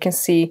in, so we can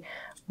see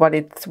what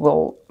it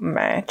will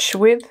match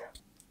with.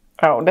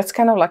 Oh, that's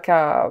kind of like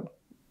a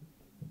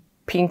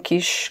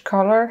pinkish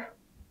color.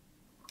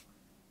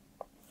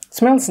 It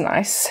smells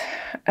nice.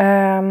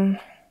 I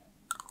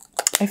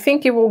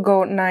think it will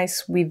go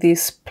nice with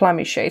this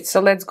plummy shade,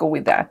 so let's go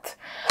with that.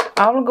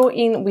 I will go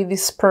in with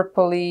this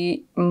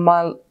purpley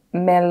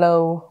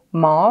mellow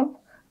mauve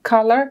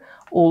color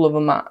all over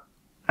my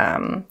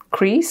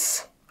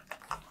crease.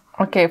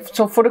 Okay,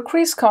 so for the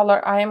crease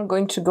color, I am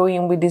going to go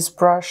in with this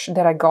brush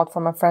that I got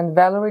from my friend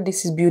Valerie.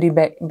 This is Beauty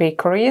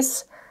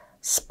Bakery's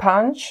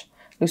sponge.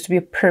 Looks to be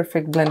a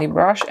perfect blending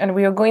brush, and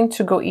we are going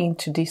to go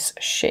into this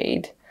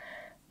shade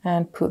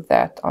and put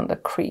that on the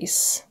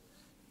crease.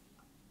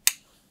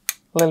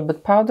 A little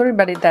bit powdery,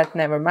 but that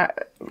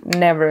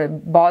never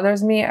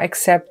bothers me,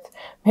 except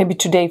maybe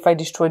today if I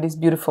destroy this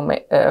beautiful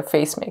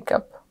face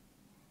makeup.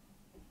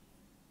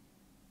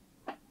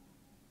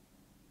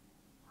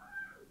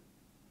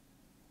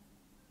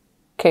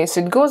 Okay,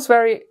 so it goes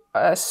very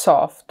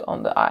soft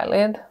on the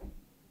eyelid.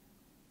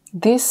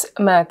 This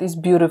matte is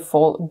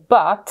beautiful,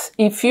 but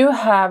if you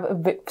have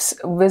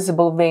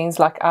visible veins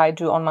like I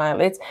do on my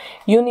eyelids,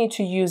 you need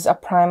to use a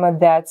primer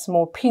that's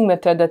more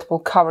pigmented that will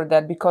cover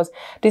that, because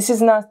this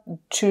is not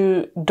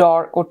too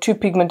dark or too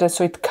pigmented,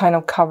 so it kind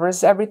of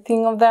covers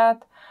everything of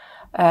that.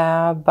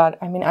 But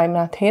I mean, I'm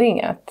not hating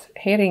it.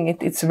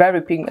 It's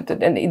very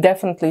pigmented, and it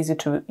definitely easy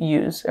to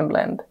use and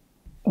blend.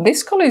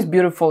 This color is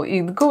beautiful.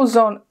 It goes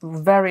on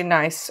very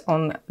nice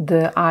on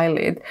the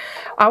eyelid.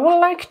 I would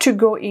like to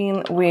go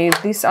in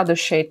with this other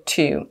shade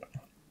too.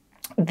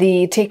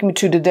 The Take Me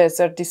to the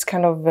Desert, this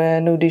kind of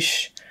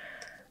nudish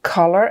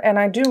color. And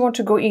I do want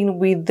to go in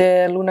with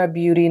the Luna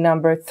Beauty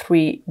number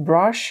 3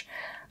 brush.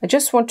 I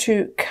just want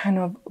to kind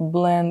of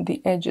blend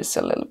the edges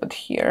a little bit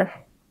here.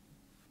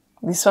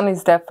 This one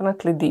is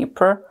definitely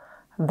deeper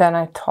than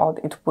I thought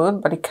it would,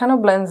 but it kind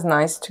of blends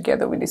nice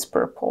together with this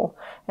purple.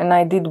 And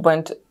I did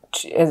went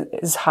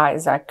as high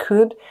as I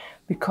could,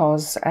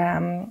 because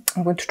I'm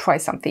going to try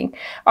something.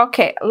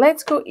 Okay,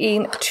 let's go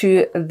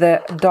into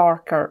the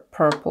darker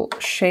purple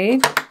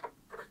shade.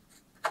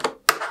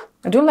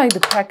 I do like the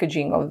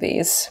packaging of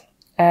these.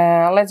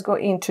 Let's go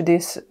into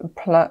this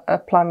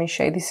plummy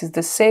shade. This is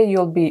the Say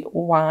You'll Be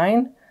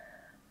Wine,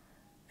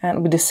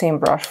 and with the same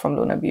brush from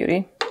Luna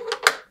Beauty.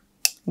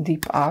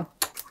 Deep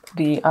out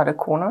the other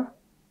corner.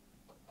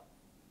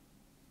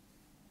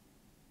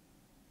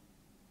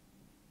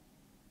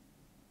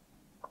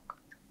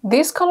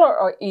 These colors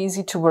are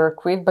easy to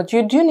work with, but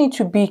you do need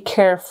to be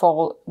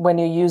careful when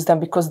you use them,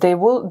 because they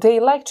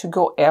like to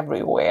go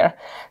everywhere.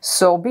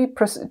 So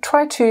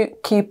try to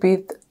keep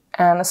it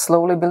and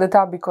slowly build it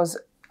up, because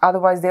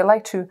otherwise they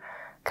like to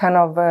kind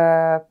of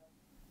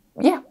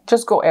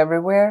just go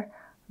everywhere.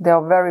 They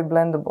are very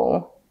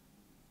blendable,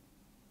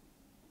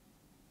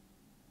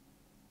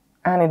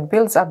 and it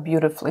builds up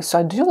beautifully. So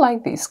I do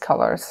like these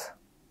colors.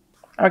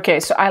 Okay,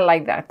 so I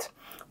like that.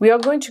 We are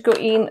going to go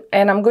in,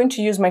 and I'm going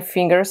to use my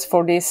fingers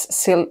for this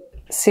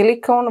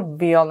silicone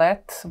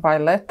violet, I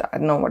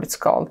don't know what it's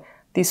called,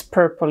 this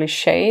purpley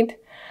shade.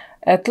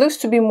 It looks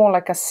to be more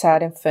like a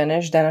satin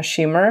finish than a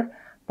shimmer,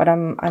 but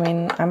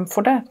I'm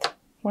for that.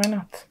 Why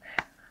not?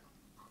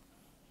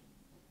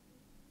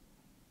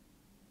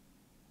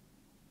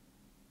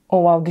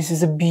 Oh wow, this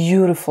is a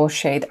beautiful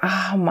shade.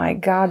 Oh my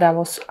god,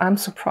 I'm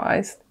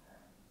surprised.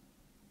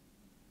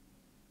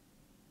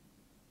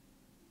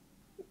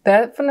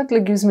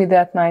 Definitely gives me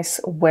that nice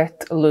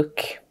wet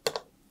look.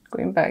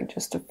 Going back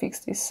just to fix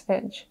this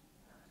edge.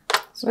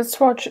 So let's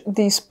watch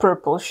these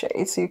purple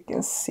shades so you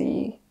can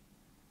see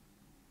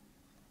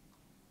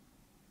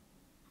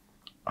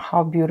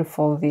how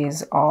beautiful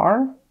these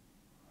are.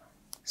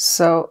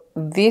 So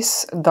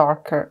this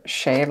darker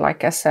shade,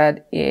 like I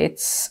said,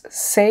 it's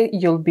Say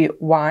You'll Be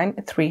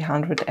Wine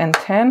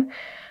 310.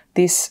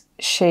 This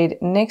shade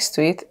next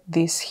to it,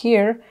 this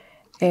here,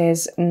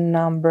 is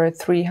number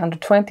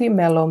 320,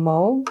 Mellow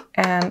Mauve.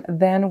 And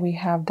then we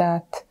have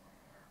that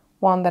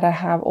one that I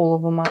have all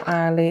over my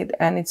eyelid,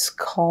 and it's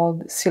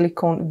called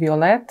Silicone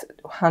Violet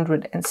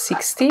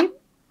 160.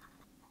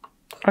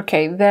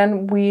 Okay,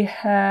 then we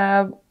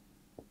have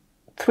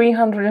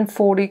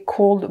 340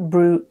 cold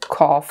brew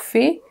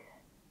coffee,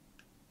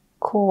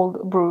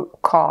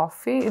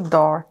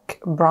 dark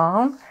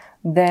brown.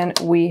 Then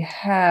we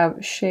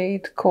have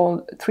shade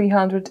called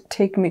 300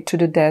 Take Me to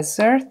the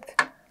Desert,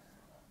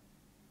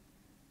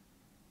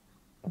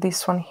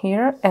 this one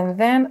here. And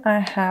then I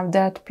have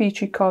that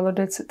peachy color,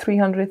 that's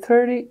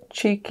 330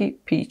 Cheeky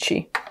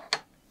Peachy.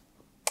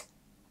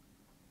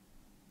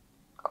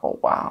 Oh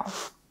wow,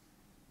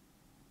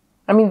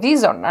 I mean,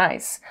 these are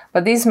nice,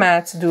 but these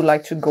mattes do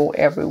like to go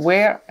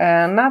everywhere.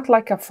 Not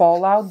like a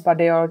fallout, but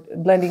they are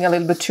blending a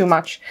little bit too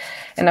much.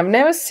 And I've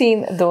never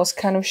seen those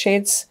kind of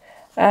shades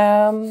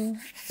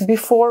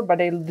before, but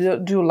they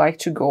do like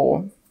to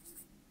go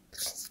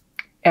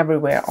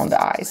everywhere on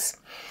the eyes.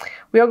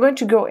 We are going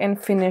to go and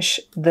finish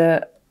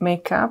the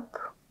makeup,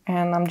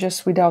 and I'm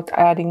just, without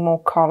adding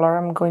more color,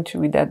 I'm going to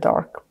with that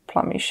dark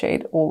plummy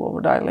shade all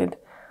over the eyelid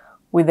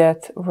with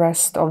that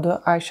rest of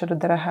the eyeshadow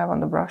that I have on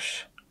the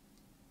brush.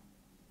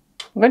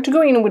 I'm going to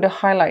go in with a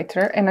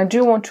highlighter, and I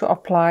do want to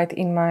apply it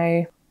in my,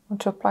 I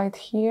want to apply it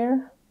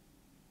here.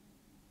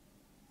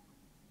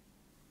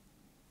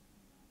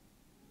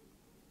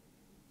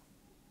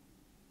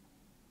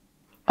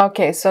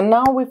 Okay, so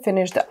now we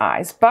finished the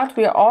eyes, but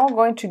we are all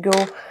going to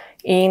go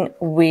in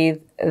with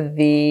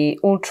the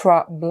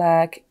Ultra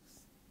Black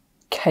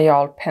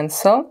Kajal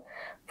Pencil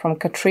from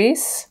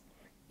Catrice.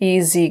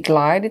 Easy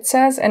Glide, it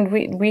says, and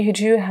we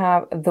do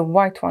have the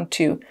white one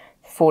too.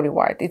 40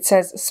 white. It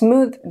says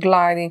smooth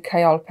gliding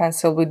Kajal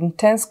pencil with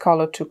intense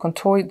color to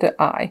contour the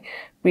eye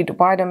with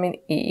vitamin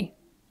E.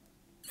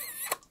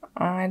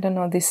 I don't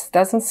know, this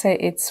doesn't say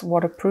it's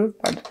waterproof,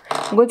 but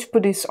I'm going to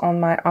put this on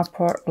my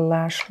upper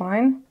lash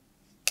line.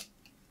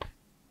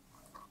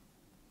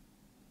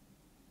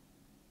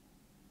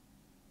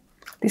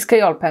 This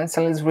Kajal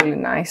pencil is really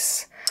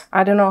nice.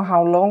 I don't know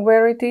how long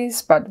wear it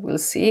is, but we'll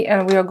see.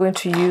 And we are going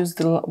to use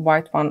the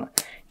white one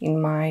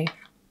in my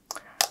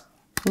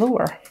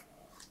lower.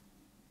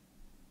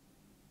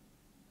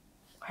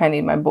 I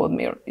need my both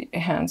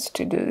hands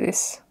to do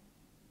this.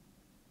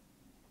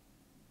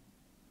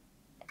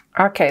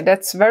 Okay,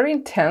 that's very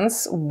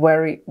intense,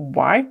 very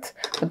white,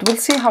 but we'll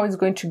see how it's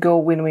going to go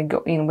when we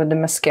go in with the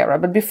mascara.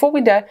 But before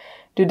we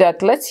do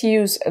that, let's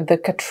use the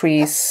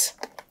Catrice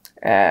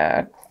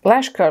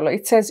lash curler.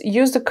 It says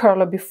use the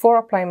curler before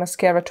applying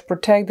mascara to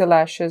protect the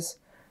lashes.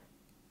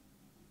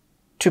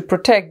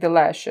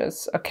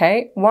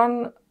 Okay,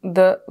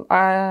 the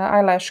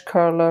eyelash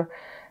curler,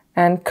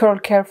 and curl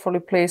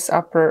carefully, place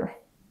upper.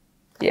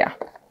 Yeah,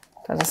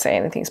 doesn't say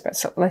anything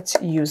special. Let's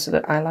use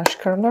the eyelash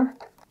curler.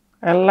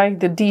 I like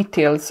the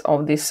details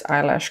of this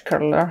eyelash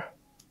curler.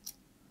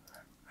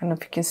 I don't know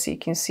if you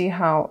can see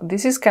how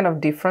this is kind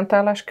of different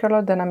eyelash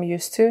curler than I'm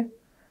used to.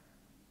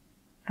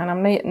 And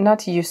I'm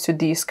not used to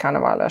these kind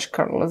of eyelash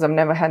curlers. I've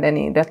never had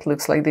any that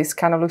looks like this.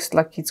 Kind of looks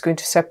like it's going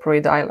to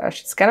separate the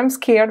eyelash. It's kind of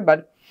scared,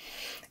 but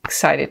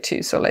excited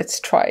too. So let's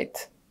try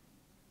it.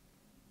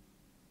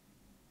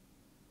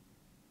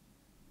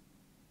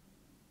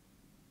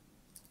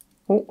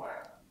 Oh,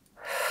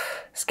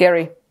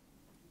 scary.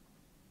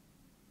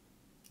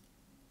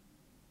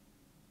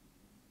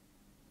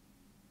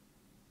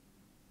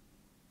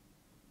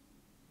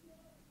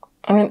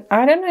 I mean,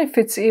 I don't know if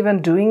it's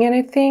even doing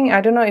anything. I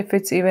don't know if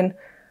it's even,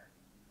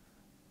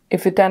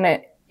 if it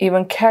then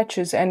even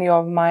catches any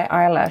of my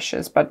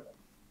eyelashes, but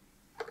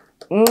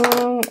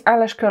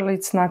eyelash curl,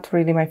 it's not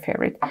really my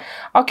favorite.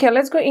 Okay,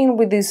 let's go in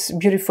with this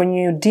beautiful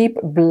new deep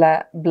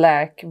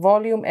black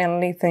volume and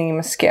lengthening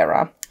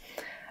mascara.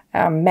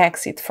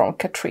 Max It from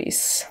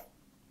Catrice.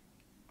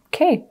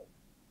 Okay,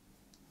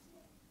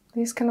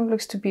 this kind of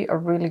looks to be a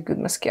really good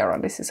mascara.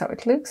 This is how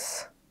it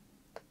looks,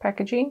 the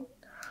packaging.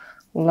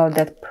 Love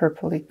that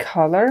purpley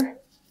color.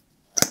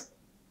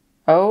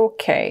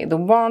 Okay, the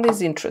wand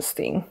is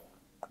interesting,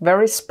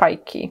 very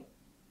spiky.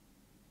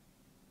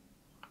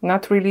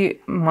 Not really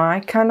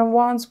my kind of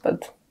wands,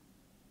 but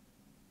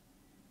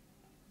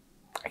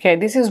okay,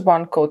 this is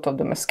one coat of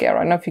the mascara.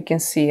 I don't know if you can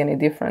see any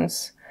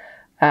difference.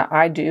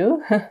 I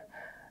do.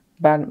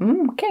 But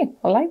okay,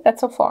 I like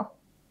that so far.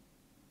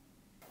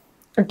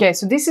 Okay,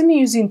 so this is me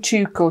using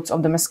 2 coats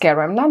of the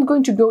mascara. I'm not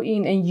going to go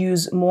in and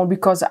use more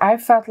because I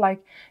felt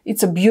like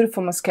it's a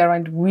beautiful mascara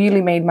and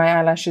really made my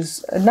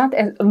eyelashes not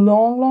as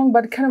long,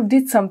 but it kind of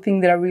did something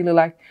that I really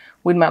like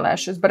with my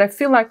lashes. But I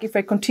feel like if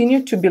I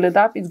continue to build it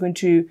up, it's going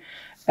to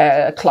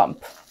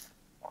clump.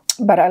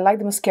 But I like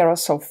the mascara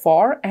so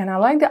far, and I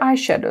like the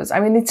eyeshadows. I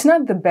mean, it's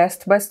not the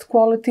best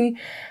quality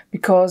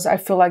because I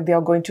feel like they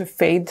are going to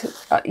fade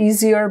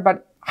easier,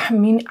 but I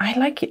mean, I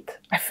like it.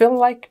 I feel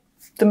like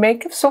the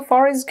makeup so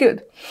far is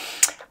good.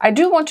 I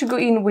do want to go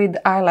in with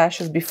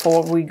eyelashes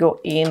before we go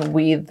in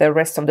with the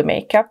rest of the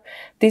makeup.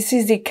 This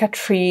is the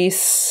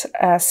Catrice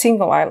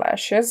single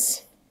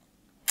eyelashes.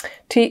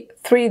 3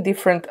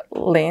 different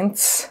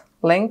lengths.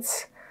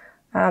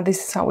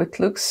 This is how it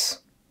looks.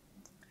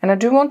 And I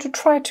do want to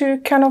try to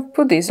kind of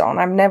put this on.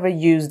 I've never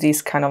used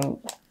these kind of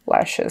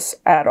lashes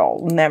at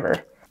all,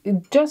 never.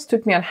 It just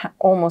took me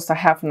almost a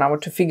half an hour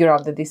to figure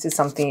out that this is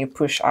something you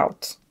push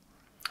out.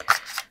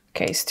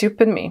 Okay,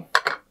 stupid me.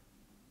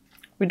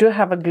 We do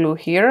have a glue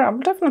here. I'm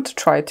definitely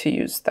try to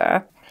use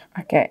that.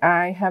 Okay,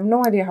 I have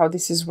no idea how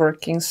this is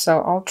working,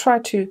 so I'll try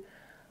to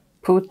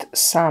put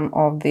some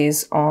of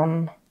these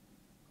on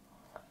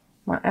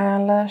my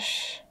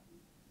eyelash.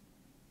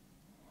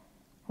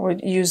 I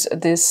would use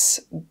this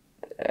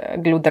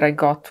glue that I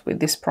got with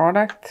this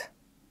product.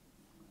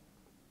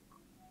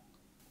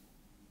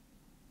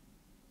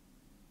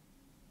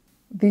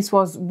 This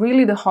was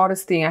really the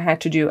hardest thing I had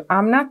to do.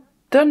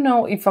 Don't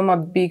know if I'm a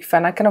big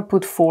fan. I cannot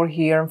put 4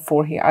 here and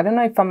 4 here. I don't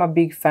know if I'm a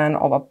big fan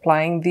of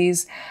applying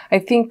these. I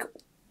think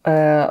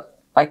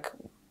like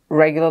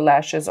regular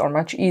lashes are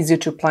much easier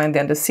to apply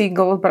than the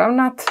single, but I'm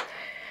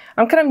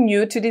kind of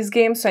new to this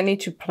game, so I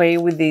need to play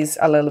with these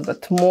a little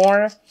bit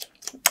more.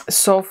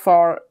 So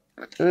far,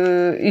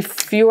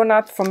 if you are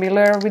not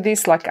familiar with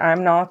this, like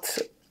I'm not,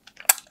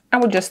 I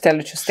would just tell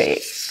you to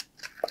stay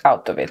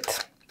out of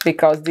it,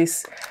 because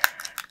this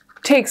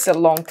takes a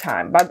long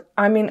time. But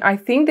I mean, I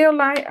think they'll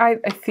lie.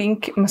 I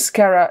think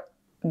mascara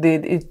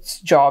did its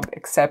job,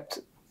 except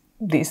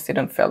this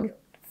didn't feel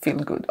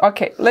good.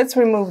 Okay, let's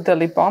remove the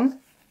lip balm.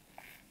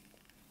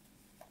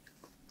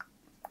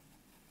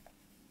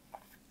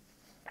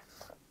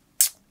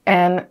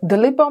 And the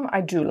lip balm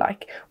I do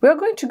like. We are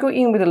going to go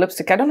in with a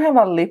lipstick. I don't have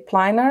a lip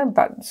liner,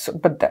 but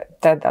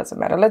that doesn't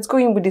matter. Let's go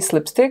in with this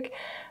lipstick.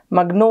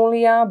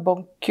 Magnolia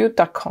Bon Cute.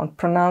 I can't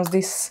pronounce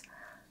this,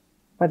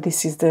 but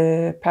this is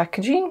the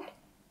packaging.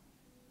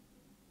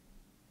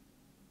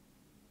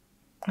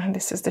 And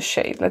this is the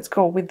shade. Let's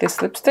go with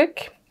this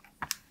lipstick.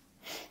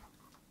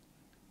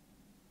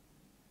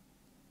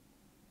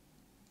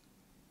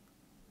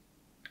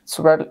 It's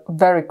very,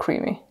 very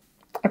creamy.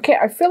 Okay,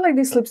 I feel like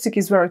this lipstick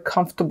is very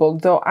comfortable,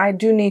 though I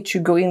do need to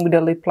go in with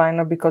a lip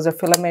liner because I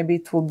feel like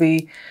maybe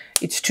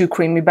it's too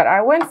creamy. But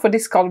I went for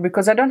this color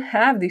because I don't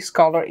have this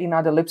color in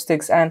other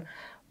lipsticks, and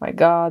my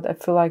God, I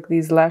feel like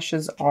these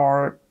lashes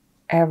are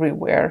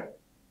everywhere.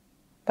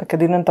 Like I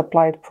didn't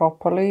apply it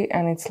properly,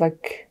 and it's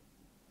like,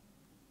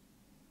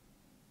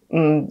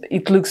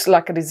 it looks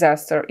like a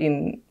disaster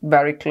in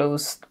very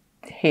close.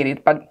 Hate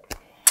it, but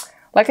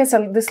like I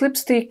said, this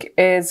lipstick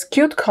is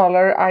cute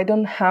color. I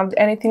don't have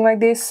anything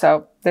like this,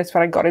 so that's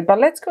why I got it. But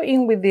let's go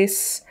in with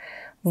this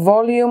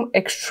Volume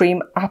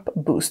Extreme Up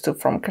Booster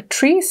from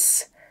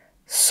Catrice,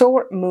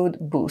 Sore Mood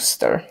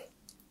Booster.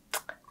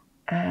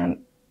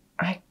 And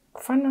I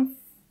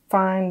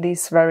find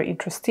this very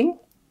interesting.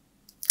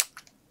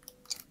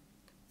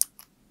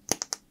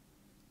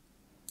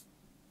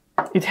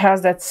 It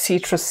has that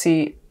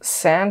citrusy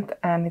scent,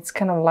 and it's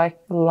kind of like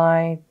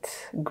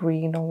light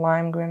green or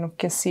lime green. You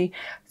can see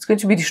it's going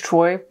to be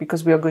destroyed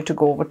because we are going to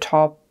go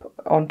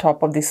on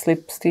top of this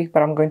lipstick,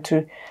 but I'm going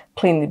to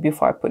clean it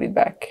before I put it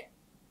back.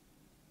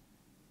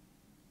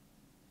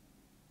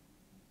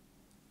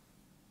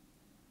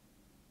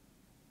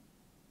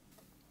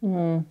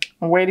 I'm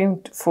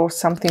waiting for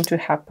something to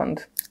happen.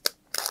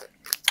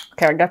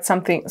 Okay, I got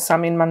some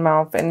in my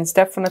mouth, and it's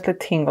definitely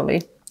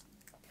tingly.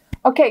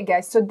 Okay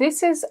guys, so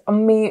this is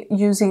me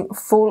using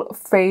full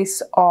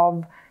face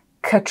of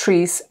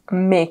Catrice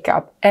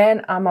makeup,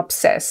 and I'm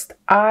obsessed.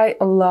 I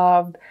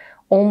loved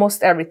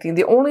almost everything.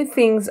 The only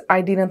things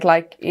I didn't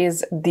like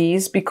is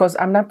these, because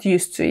I'm not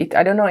used to it.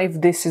 I don't know if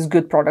this is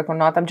good product or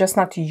not. I'm just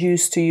not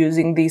used to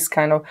using these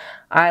kind of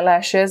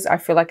eyelashes. I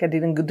feel like I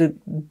didn't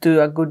do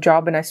a good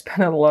job, and I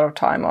spent a lot of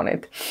time on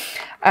it.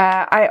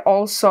 I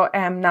also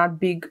am not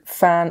big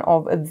fan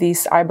of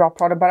this eyebrow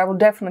product, but I will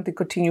definitely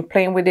continue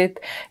playing with it.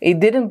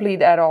 It didn't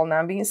bleed at all. Now,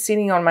 I've been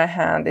sitting on my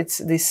hand. It's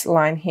this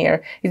line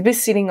here. It's been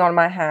sitting on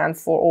my hand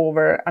for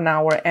over an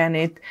hour, and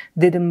it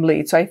didn't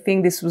bleed. So I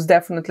think this was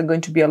definitely going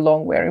to be a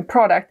long wearing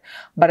product,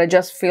 but I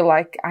just feel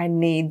like I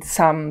need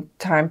some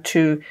time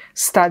to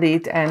study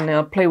it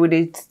and play with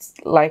it,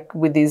 like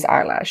with these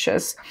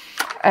eyelashes.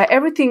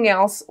 Everything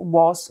else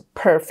was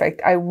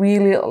perfect. I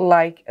really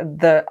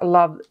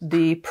love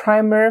the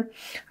primer.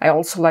 I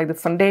also like the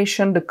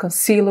foundation. The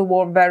concealer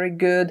were very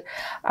good.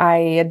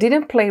 I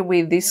didn't play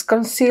with this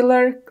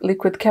concealer,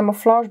 liquid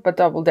camouflage,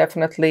 but I will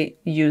definitely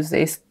use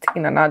this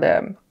in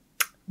another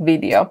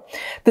video.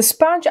 The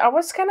sponge, I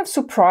was kind of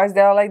surprised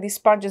that I like this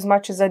sponge as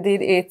much as I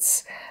did.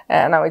 It's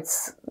now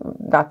it's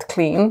not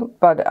clean,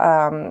 but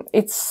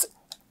it's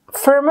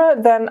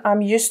firmer than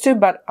I'm used to,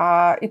 but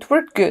it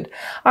worked good.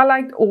 I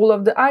liked all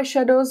of the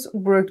eyeshadows,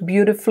 worked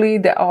beautifully.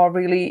 They are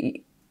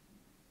really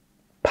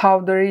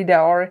powdery, they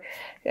are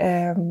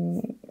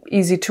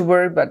easy to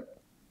wear, but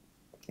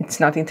it's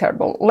nothing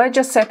terrible. Let's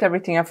just set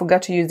everything. I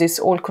forgot to use this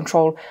Oil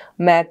Control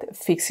Matte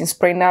Fixing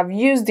Spray. Now, I've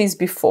used this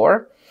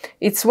before.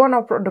 It's one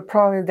of the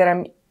products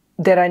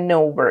that I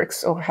know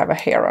works. Oh, I have a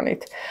hair on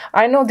it.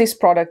 I know this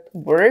product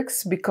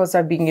works because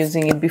I've been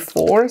using it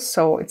before,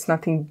 so it's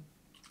nothing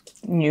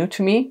new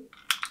to me.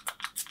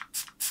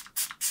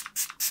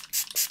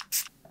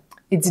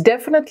 It's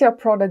definitely a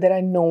product that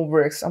I know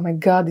works. Oh my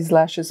God, these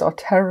lashes are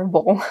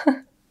terrible.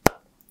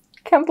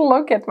 can't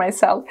look at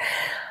myself.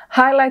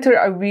 Highlighter,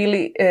 I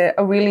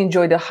really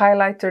enjoy the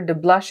highlighter. The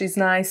blush is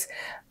nice.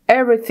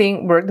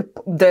 Everything worked.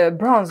 The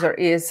bronzer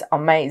is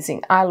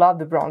amazing. I love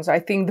the bronzer. I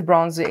think the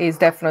bronzer is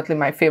definitely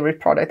my favorite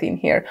product in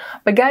here.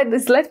 But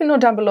guys, let me know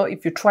down below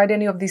if you tried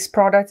any of these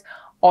products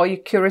or you're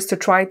curious to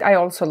try it. I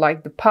also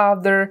like the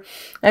powder.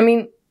 I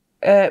mean,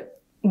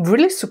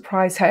 really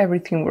surprised how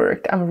everything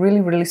worked. I'm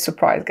really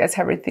surprised, guys,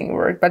 how everything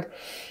worked. But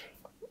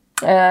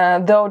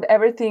though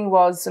everything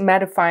was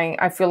mattifying,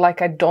 I feel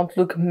like I don't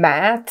look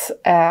matte.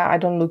 I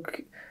don't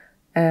look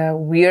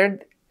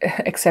weird,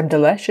 except the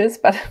lashes,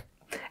 but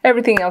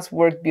everything else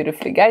worked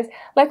beautifully, guys.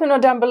 Let me know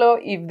down below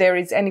if there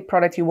is any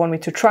product you want me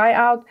to try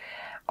out,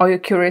 or you're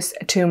curious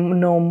to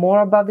know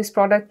more about this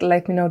product.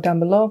 Let me know down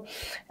below.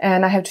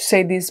 And I have to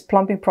say, this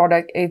plumping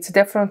product, it's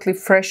definitely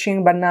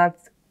refreshing but not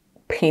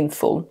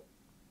painful.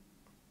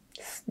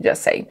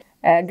 Just saying.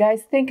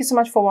 Guys, thank you so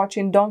much for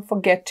watching. Don't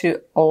forget to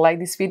like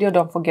this video.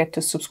 Don't forget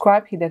to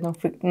subscribe, hit that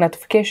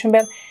notification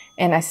bell,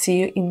 and I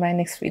see you in my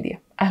next video.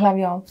 I love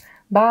you all.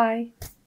 Bye.